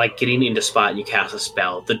getting into spot and you cast a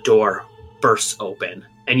spell, the door bursts open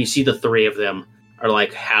and you see the 3 of them are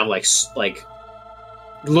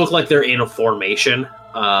look like they're in a formation.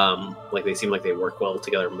 They seem like they work well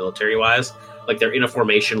together military wise. Like they're in a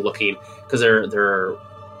formation looking because they're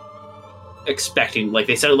expecting,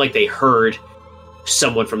 they sounded like they heard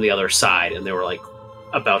someone from the other side and they were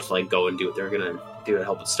about to go and do what they're gonna do to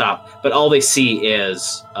help it stop. But all they see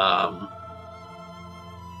is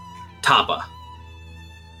Tapa.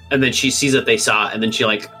 And then she sees that they saw it, and then she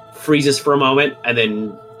freezes for a moment and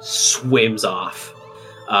then swims off.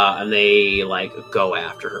 And they go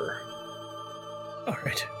after her.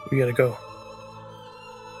 Alright, we gotta go.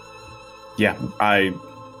 Yeah,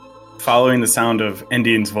 following the sound of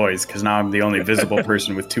Indian's voice, because now I'm the only visible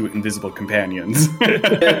person with 2 invisible companions.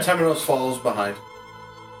 Yeah, Temenos follows behind.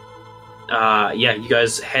 You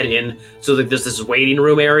guys head in. So there's this waiting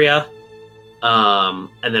room area, and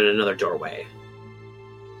then another doorway.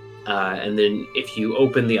 And then if you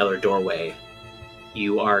open the other doorway,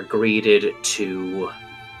 you are greeted to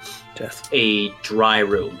Death. A dry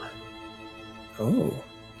room. Oh.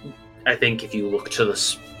 I think if you look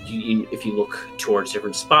if you look towards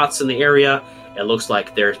different spots in the area, it looks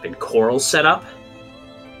like there's been coral set up.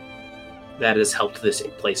 That has helped this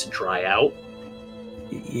place dry out.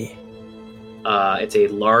 Yeah. It's a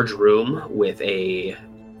large room with a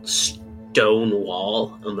stone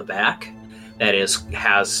wall on the back that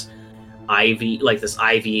has ivy,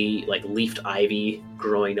 leafed ivy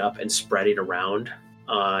growing up and spreading around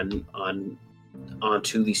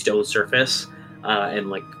onto the stone surface,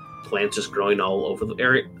 and plants just growing all over the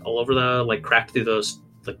area, all over the cracked through those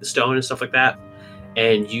the stone and stuff like that.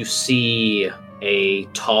 And you see a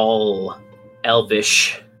tall,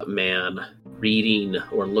 elvish man reading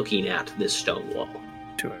or looking at this stone wall.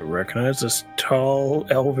 Do I recognize this tall,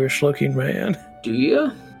 elvish-looking man? Do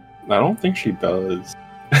you? I don't think she does.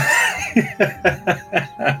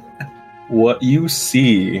 What you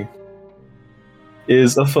see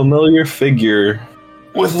is a familiar figure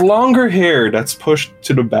with longer hair that's pushed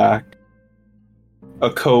to the back,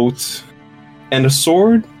 a coat, and a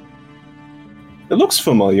sword. It looks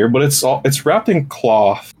familiar, but it's wrapped in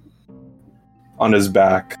cloth on his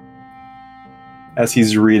back as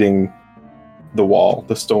he's reading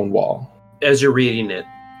the stone wall. As you're reading it,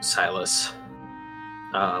 Silas,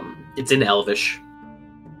 it's in Elvish.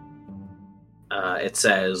 It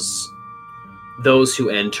says, "Those who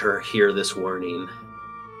enter hear this warning.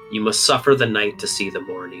 You must suffer the night to see the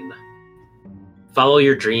morning. Follow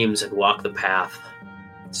your dreams and walk the path.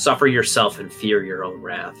 Suffer yourself and fear your own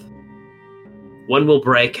wrath. One will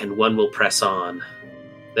break and one will press on.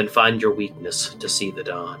 Then find your weakness to see the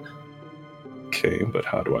dawn." Okay, but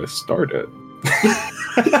how do I start it?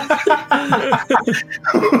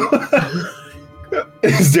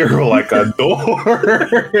 Is there a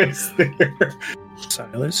door? Is there...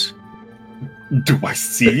 Silas? Do I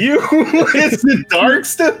see you? Is it dark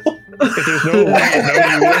still? If there's no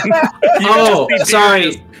light, Oh,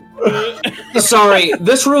 sorry. Sorry.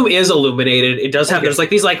 This room is illuminated. It does have, there's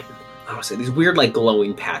these these weird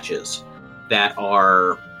glowing patches that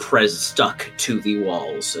are stuck to the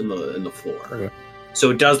walls and the floor. Okay.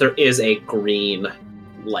 So there is a green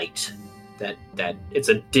light that it's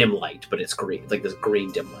a dim light, but it's green, this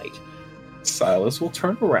green dim light. Silas will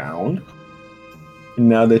turn around.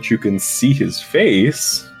 Now that you can see his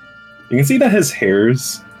face, you can see that his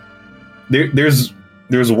hair's there's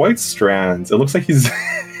white strands. It looks like he's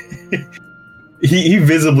he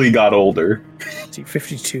visibly got older. Is he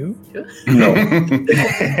 52? No.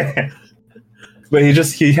 But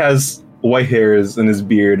he has white hairs in his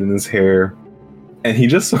beard and his hair. And he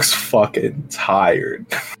just looks fucking tired.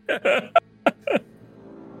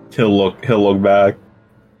 He'll look back.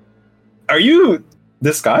 Are you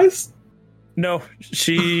disguised? No,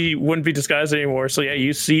 she wouldn't be disguised anymore. So yeah,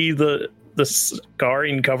 you see the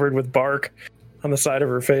scarring covered with bark on the side of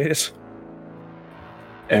her face.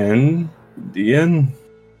 And Ian,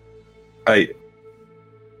 are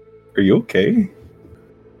you okay?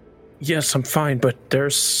 Yes, I'm fine, but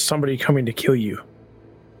there's somebody coming to kill you.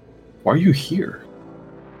 Why are you here?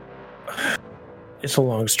 It's a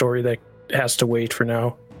long story that has to wait for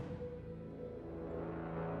now.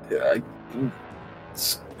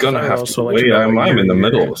 It's gonna I have also to like wait. to know I'm what in the you're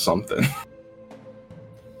middle here. of something.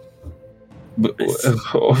 But,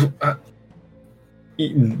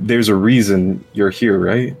 there's a reason you're here,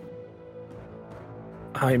 right?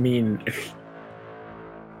 I mean,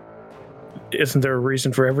 isn't there a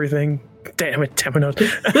reason for everything? Damn it, Temenos.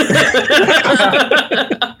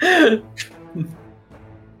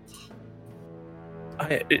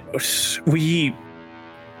 We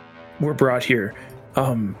were brought here,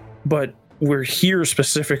 but we're here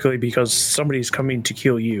specifically because somebody's coming to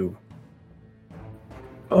kill you.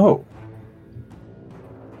 Oh.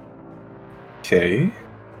 Okay.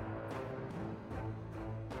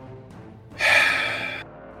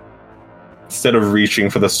 Instead of reaching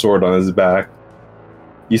for the sword on his back,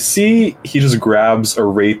 you see he just grabs a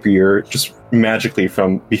rapier just magically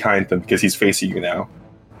from behind him because he's facing you now.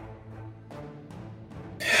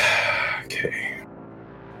 Okay.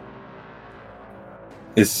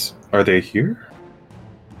 Are they here?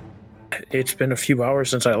 It's been a few hours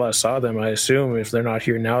since I last saw them. I assume if they're not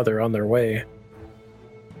here now, they're on their way.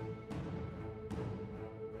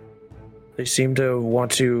 They seem to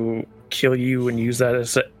want to kill you and use that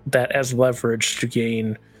as leverage to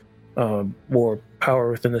gain more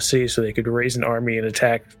power within the city, so they could raise an army and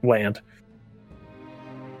attack land.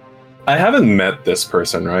 I haven't met this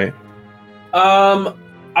person, right?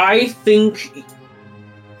 I think,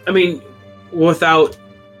 I mean, without,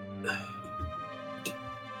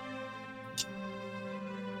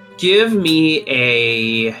 give me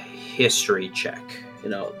a history check.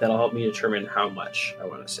 That'll help me determine how much I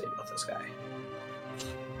want to say about this guy.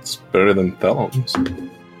 It's better than Thelms.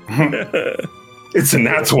 It's a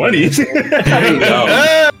nat 20. There you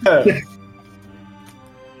go.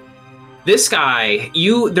 This guy,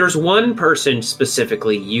 there's one person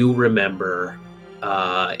specifically you remember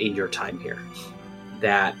in your time here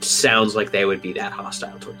that sounds like they would be that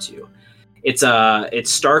hostile towards you. It's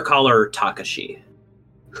Starcaller Takashi,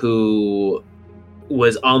 who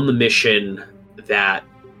was on the mission that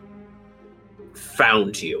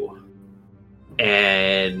found you,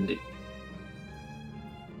 and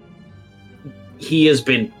he has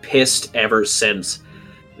been pissed ever since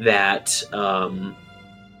that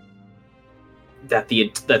that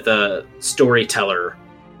the storyteller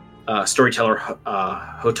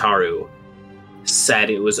Hotaru said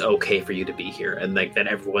it was okay for you to be here, and like that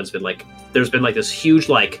everyone's been like, there's been like this huge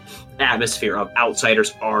like atmosphere of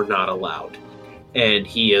outsiders are not allowed, and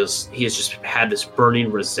he has just had this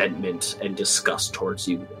burning resentment and disgust towards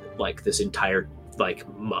you like this entire like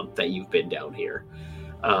month that you've been down here.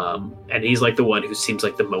 And he's like the one who seems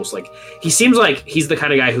like the most like, he seems like he's the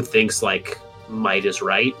kind of guy who thinks like might is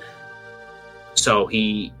right. So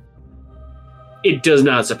it does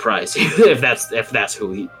not surprise you if that's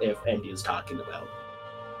who Andy is talking about.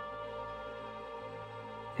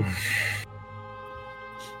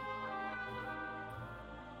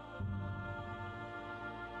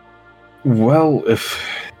 Well, if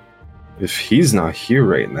he's not here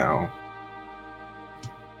right now,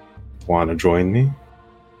 want to join me?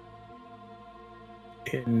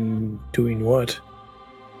 In doing what?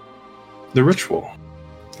 The ritual.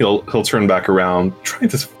 He'll turn back around, trying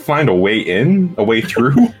to find a way in, a way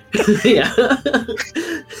through. Yeah.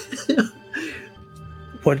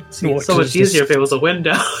 What So much easier if it was a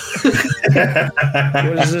window.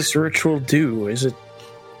 What does this ritual do?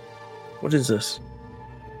 What is this?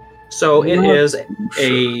 So it is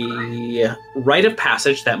a rite of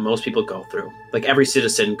passage that most people go through. Like every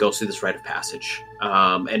citizen goes through this rite of passage.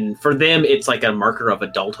 And for them, it's like a marker of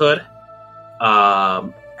adulthood.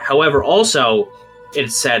 However, also,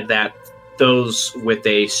 it's said that those with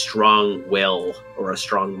a strong will or a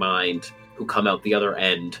strong mind who come out the other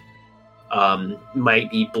end might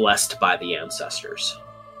be blessed by the ancestors.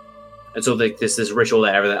 And so this ritual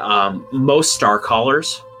that most star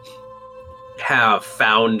callers have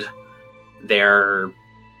found their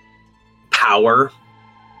power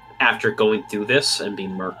after going through this and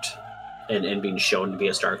being marked and being shown to be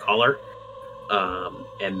a star caller.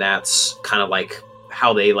 And that's kind of like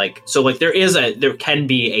how they like, so like there can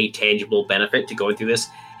be a tangible benefit to going through this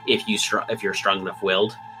if you're strong enough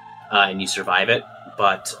willed and you survive it.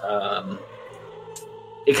 But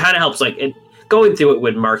it kind of helps. Like going through it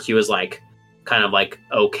would mark you as like kind of like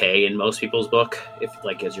okay in most people's book, if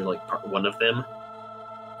like as you're like one of them.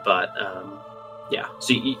 But yeah,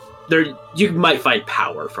 so you might find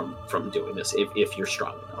power from doing this if you're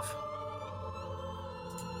strong enough.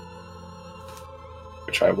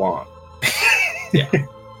 Which I want. Yeah.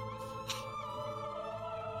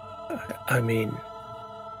 I mean,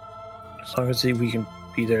 as long as we can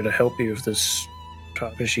be there to help you if this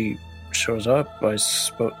Takashi shows up, I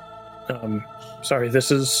suppose. Sorry,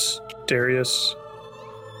 this is Darius.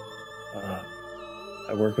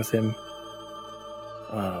 I work with him.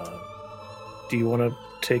 Do you want to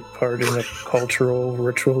take part in a cultural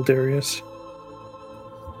ritual, Darius?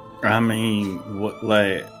 I mean, what,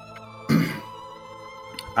 like,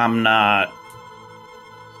 I'm not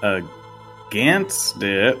against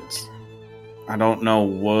it. I don't know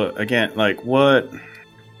what, again, like, what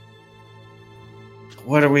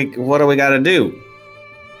do we got to do?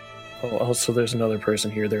 Oh, also, there's another person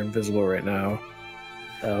here. They're invisible right now.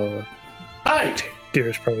 Hi!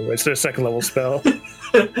 Darius probably wasted a second level spell.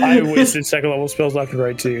 I wasted second level spells left and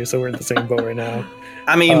right too, so we're in the same boat right now.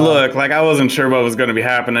 I mean, look, like, I wasn't sure what was going to be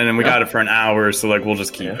happening, and we got it for an hour, so, like, we'll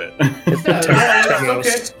just keep it.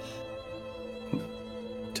 Okay.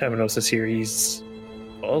 Temenos is here. He's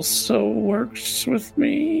also works with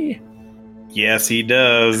me. Yes, he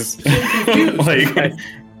does. Like,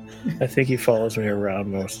 I think he follows me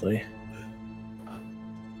around mostly.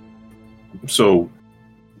 So,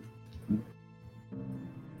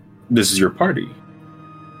 this is your party.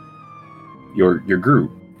 Your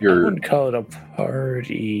group. I wouldn't call it a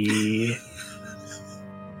party.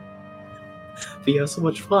 We have so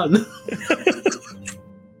much fun.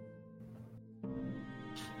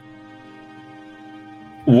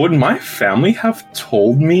 Would my family have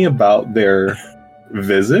told me about their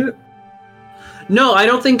visit? No, I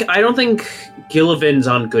don't think Gillivan's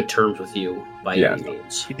on good terms with you by any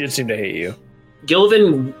means. He did seem to hate you.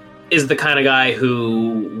 Gillivan is the kind of guy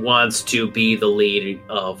who wants to be the lead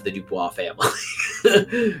of the Dubois family.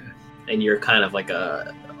 And you're kind of like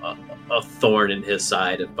a thorn in his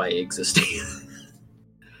side by existing.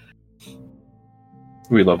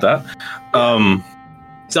 We love that.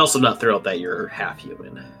 He's also not thrilled that you're half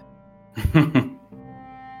human.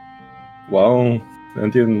 Well,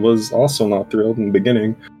 Antian was also not thrilled in the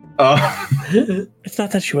beginning. It's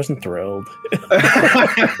not that she wasn't thrilled.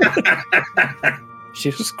 She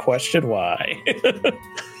just questioned why.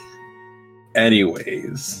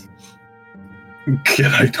 Anyways.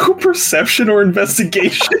 Can I do perception or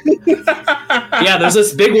investigation? Yeah, there's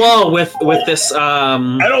this big wall with this. I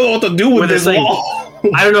don't know what to do with this wall.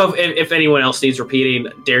 I don't know if anyone else needs repeating.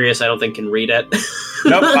 Darius, I don't think can read it.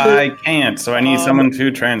 Nope, I can't. So I need someone to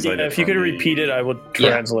translate it. If you could repeat it, I would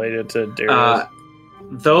translate it to Darius.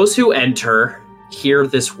 Those who enter hear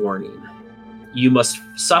this warning. You must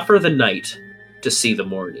suffer the night to see the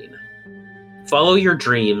morning. Follow your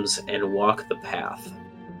dreams and walk the path.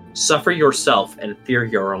 Suffer yourself and fear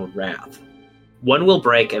your own wrath. One will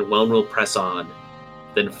break and one will press on.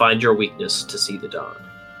 Then find your weakness to see the dawn.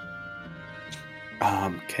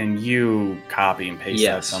 Can you copy and paste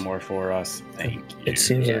that Yes. somewhere for us? Thank you. It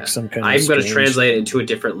seems like some kind of I'm going to strange- translate it into a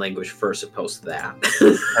different language first and post that.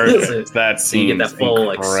 Perfect. That So you seems get that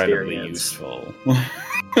full incredibly experience. useful.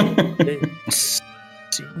 It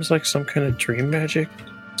seems like some kind of dream magic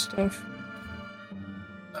stuff.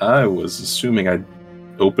 I was assuming I'd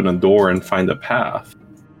open a door and find a path.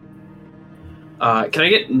 Can I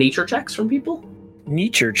get nature checks from people?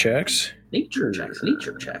 Nature checks. Nature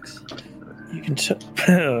checks. You can tell.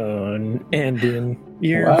 And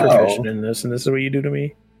you're Wow. proficient in this, and this is what you do to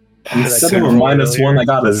me. Instead of a -1, I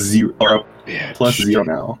got a 0 or a +0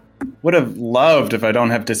 now. Would have loved if I don't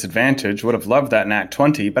have disadvantage. Would have loved that nat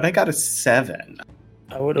 20, but I got a 7.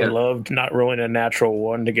 I would have loved not rolling a natural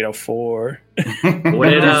 1 to get a 4. What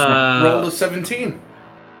did roll a 17.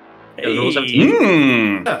 roll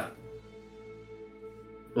 17? Yeah.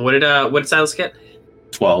 What did Silas get?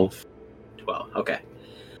 12. 12. Okay.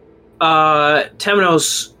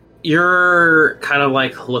 Temenos, you're kind of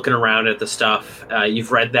like looking around at the stuff.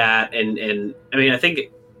 You've read that, and I mean, I think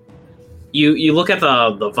you look at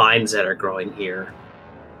the vines that are growing here,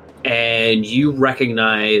 and you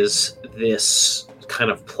recognize this kind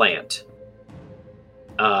of plant.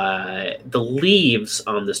 The leaves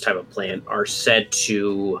on this type of plant are said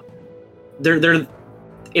to they're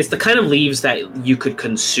it's the kind of leaves that you could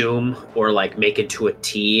consume or like make into a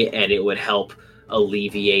tea, and it would help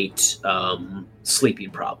alleviate sleeping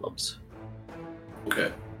problems. Okay.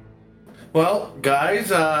 Well,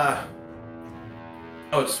 guys,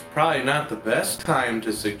 Oh, it's probably not the best time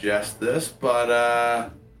to suggest this,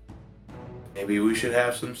 but maybe we should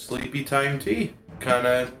have some sleepy time tea. Kind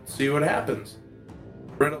of see what happens.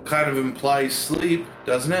 Riddle kind of implies sleep,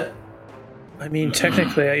 doesn't it? I mean,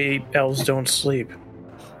 technically, elves don't sleep.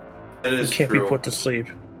 That is They can't true. be put to sleep.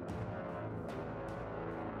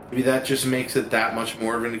 Maybe that just makes it that much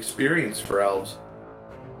more of an experience for elves.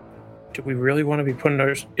 Do we really want to be putting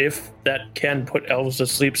ours? If that can put elves to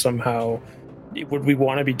sleep somehow, would we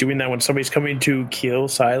want to be doing that when somebody's coming to kill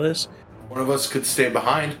Silas? One of us could stay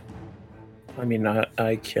behind. I mean,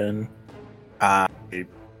 I can. I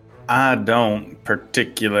don't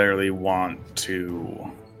particularly want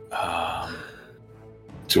to.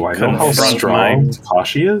 Do I know how Confront strong my-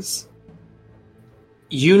 Tashi is?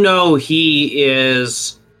 You know he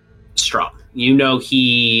is strong. You know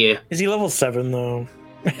he. Is he level 7 though?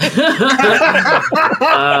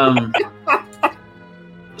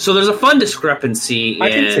 So there's a fun discrepancy I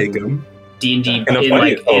can in take him. D&D In a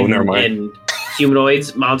fight? Never mind. in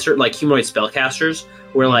humanoids, like humanoid spellcasters,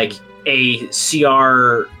 where like a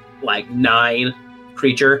CR like 9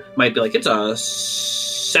 creature might be like it's a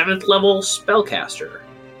 7th level spellcaster,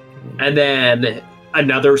 and then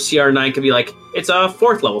another CR9 could be like it's a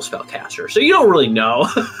 4th level spellcaster. So you don't really know.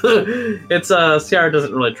 It's CR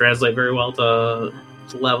doesn't really translate very well to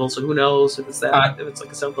level, so who knows if it's that if it's like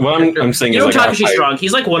a 7th level What character. I'm saying You is know like, Takashi's I- strong.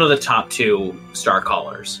 He's like one of the top 2 star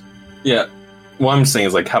callers. Yeah. What I'm saying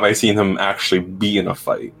is like, have I seen him actually be in a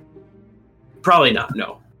fight? Probably not.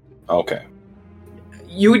 No. Okay.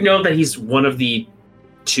 You would know that he's one of the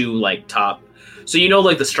 2 like top. So you know,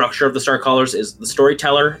 like the structure of the star callers is the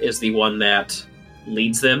storyteller is the one that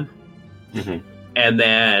leads them, Mhm. and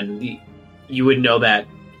then you would know that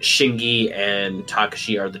Shingi and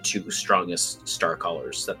Takashi are the 2 strongest star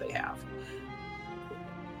callers that they have.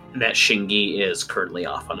 And that Shingi is currently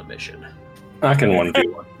off on a mission. I can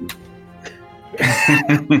 1v1.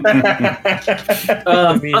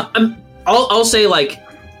 I'll say like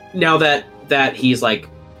now that he's like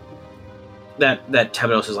that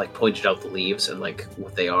Temenos has like pointed out the leaves and like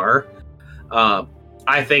what they are.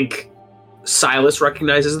 I think Silas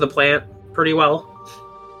recognizes the plant pretty well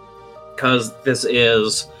because this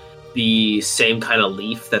is the same kind of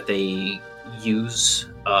leaf that they use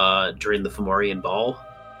during the Fomorian Ball.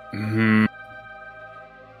 Mhm.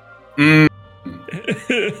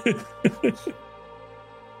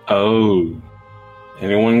 Oh.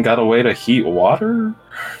 Anyone got a way to heat water?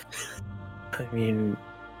 I mean,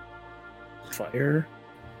 fire.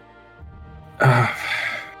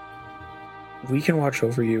 We can watch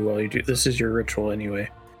over you while you do. This is your ritual anyway.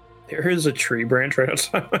 There is a tree branch right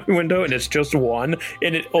outside my window, and it's just one,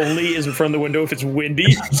 and it only is in front of the window if it's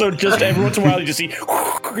windy. So just every once in a while, you just see in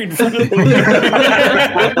front of the window.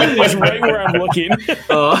 It's right where I'm looking.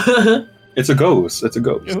 It's a ghost. It's a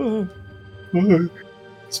ghost.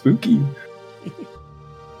 Spooky. You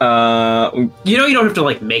know, you don't have to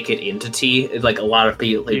like make it into tea. Like a lot of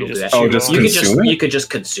people do just that. Oh, just you could consume it? you could just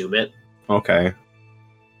consume it. Okay.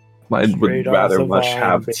 I Straight would off rather the much vine,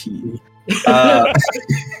 have baby. tea. God,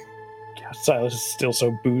 Silas is still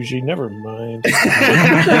so bougie. Never mind.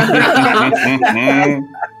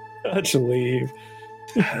 Let's leave.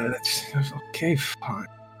 Okay, fine.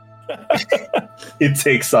 It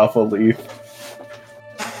takes off a leaf.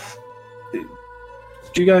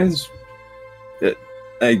 Do you guys?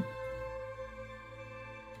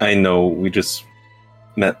 I know we just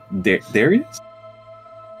met Darius.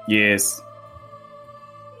 Yes.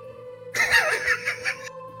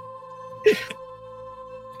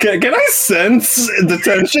 Can I sense the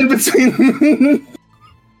tension between?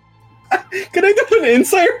 Can I do an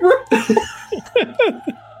insight roll?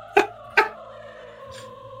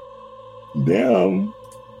 Damn.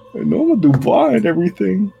 I know I'm a Dubois and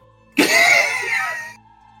everything.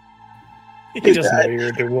 He just know you're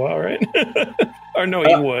a Dubois, right? Or no,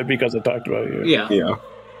 he would because I talked about you. Yeah. Yeah.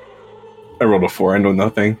 I rolled a 4. I know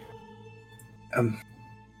nothing.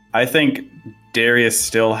 I think Darius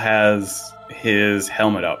still has his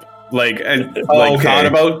helmet up. Like, okay. thought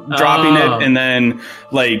about dropping Oh. it, and then,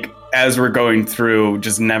 like, as we're going through,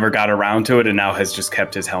 just never got around to it, and now has just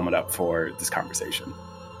kept his helmet up for this conversation.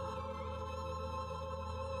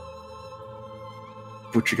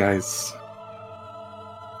 Would you guys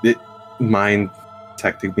mind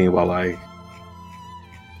protecting me while I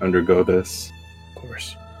undergo this? Of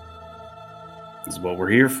course. This is what we're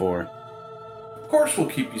here for. Of course we'll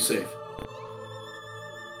keep you safe.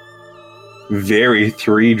 Very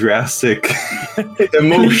 3 drastic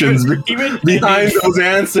emotions Even behind those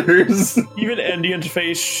answers. Even Endian's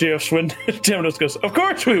face shifts when Temenos goes, "Of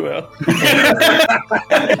course we will."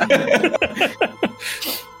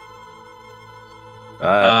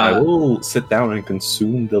 will sit down and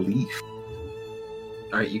consume the leaf.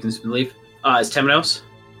 All right, you can leave. Is Temenos?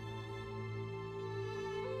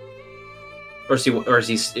 Or is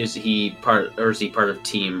he part of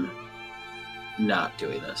team not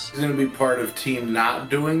doing this? He's going to be part of team not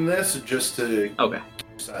doing this just to Okay.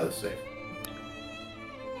 keep Silas safe.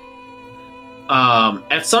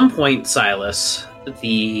 At some point, Silas,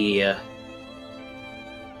 the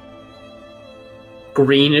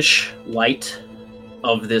greenish light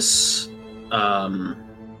of this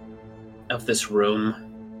room,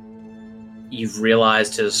 you've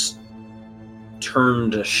realized has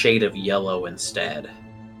turned a shade of yellow instead,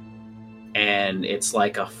 and it's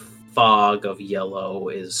like a fog of yellow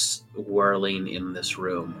is whirling in this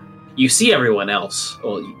room. You see everyone else.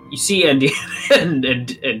 Well, you see Andy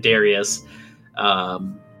and Darius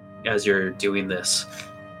as you're doing this,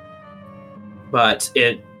 but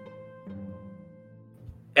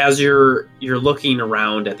as you're looking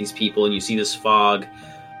around at these people and you see this fog,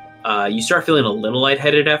 you start feeling a little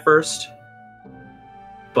lightheaded at first.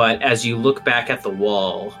 But as you look back at the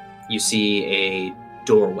wall, you see a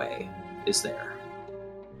doorway is there.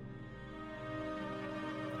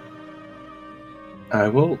 I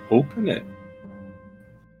will open it.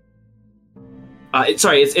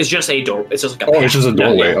 It's just a door. It's just like a path. It's just a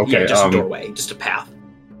doorway. Yeah, okay, just a doorway, just a path.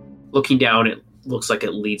 Looking down, it looks like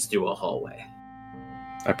it leads through a hallway.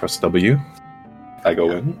 I press W. I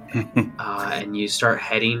go in. And you start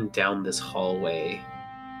heading down this hallway.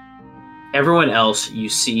 Everyone else, you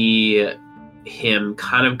see him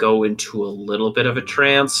kind of go into a little bit of a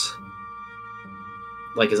trance.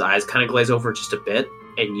 Like his eyes kind of glaze over just a bit,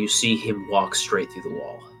 and you see him walk straight through the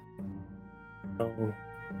wall. Oh.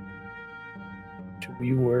 Do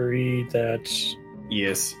we worry that...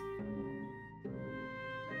 Yes.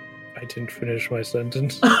 I didn't finish my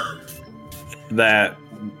sentence. That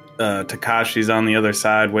Takashi's on the other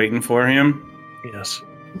side waiting for him? Yes.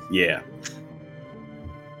 Yeah.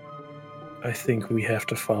 I think we have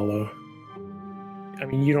to follow. I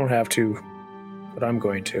mean, you don't have to, but I'm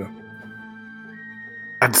going to.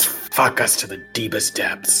 Let's fuck us to the deepest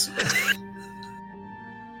depths.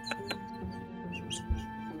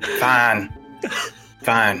 Fine.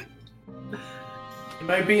 Fine. He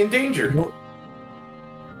might be in danger.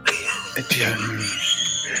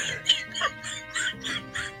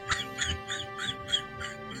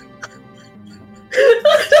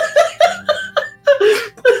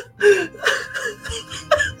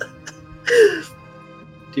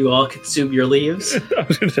 Do you all consume your leaves? I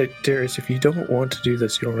was going to say, Darius, if you don't want to do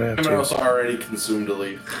this, you don't have Someone else to. already consumed a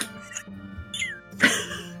leaf.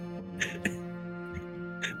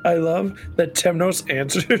 I love that Temnos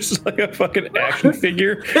answers like a fucking action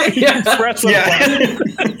figure. Yeah. Press a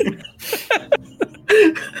button.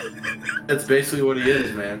 That's basically what he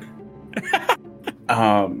is, man.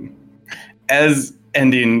 As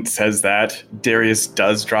Ending says that, Darius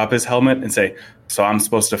does drop his helmet and say, so I'm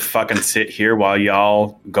supposed to fucking sit here while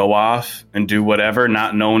y'all go off and do whatever,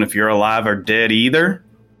 not knowing if you're alive or dead either?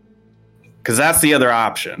 Because that's the other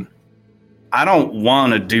option. I don't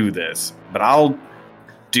want to do this, but I'll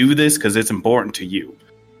do this because it's important to you.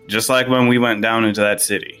 Just like when we went down into that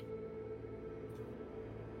city.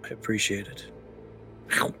 I appreciate it.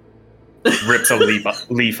 Rips a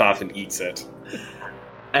leaf off and eats it.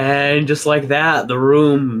 And just like that, the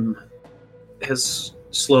room has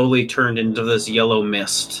slowly turned into this yellow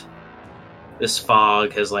mist. This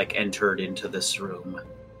fog has entered into this room.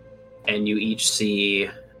 And you each see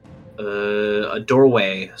a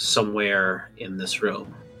doorway somewhere in this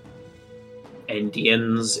room.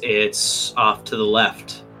 Indians, it's off to the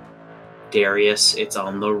left. Darius, it's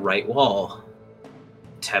on the right wall.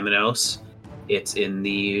 Temenos, it's in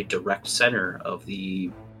the direct center of the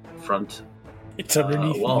front It's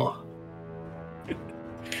underneath wall.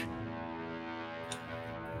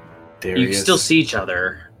 Darius. You can still see each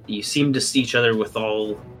other. You seem to see each other with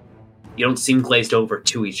all... You don't seem glazed over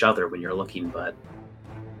to each other when you're looking, but...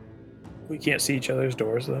 We can't see each other's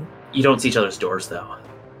doors, though. You don't see each other's doors, though.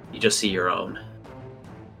 You just see your own.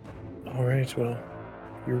 All right, well,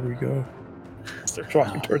 here we go. Starts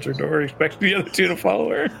walking towards her door, expecting the other two to follow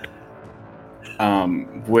her.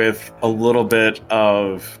 With a little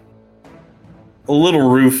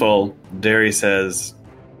rueful, Darius says,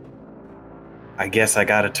 I guess I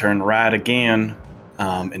gotta turn right again,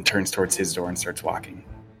 and turns towards his door and starts walking.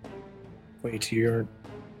 Wait, you're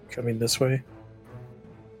coming this way?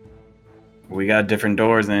 We got different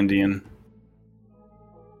doors, Indian.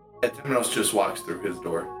 Temenos just walks through his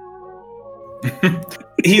door.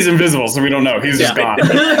 He's invisible, so we don't know. He's just gone.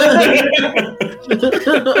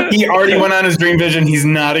 He already went on his dream vision. He's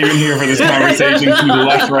not even here for this conversation. He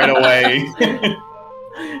left right away.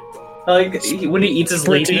 Like when he eats his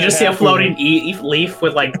leaf, you just see a floating leaf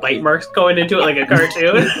with like bite marks going into it, like a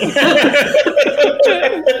cartoon.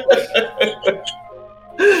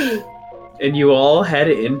 And you all head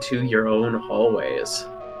into your own hallways.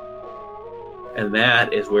 And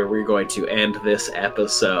that is where we're going to end this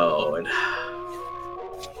episode.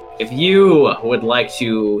 If you would like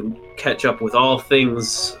to catch up with all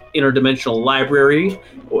things Interdimensional Library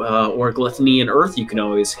or Gluttony and Earth, you can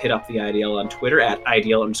always hit up the IDL on Twitter at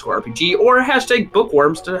IDL_RPG or hashtag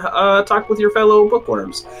bookworms to talk with your fellow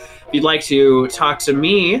bookworms. If you'd like to talk to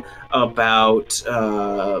me about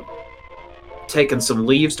taking some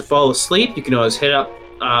leaves to fall asleep, you can always hit up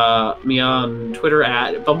me on Twitter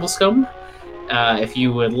at Bumblescum. If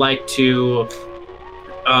you would like to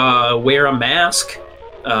wear a mask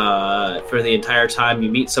for the entire time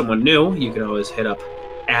you meet someone new, you can always hit up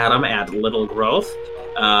Adam at Little Growth.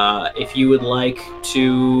 If you would like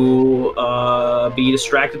to be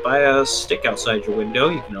distracted by a stick outside your window,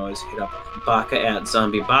 you can always hit up Baka at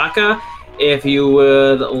Zombie Baka. If you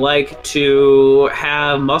would like to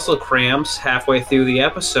have muscle cramps halfway through the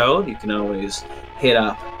episode, you can always hit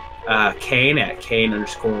up Kane at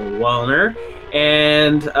Kane_Wallner.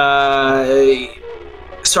 And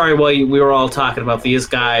sorry, while we were all talking about these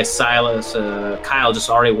guys, Silas, Kyle just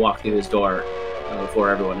already walked through his door before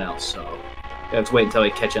everyone else, so you have to wait until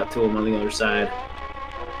we catch up to him on the other side.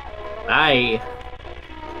 Bye.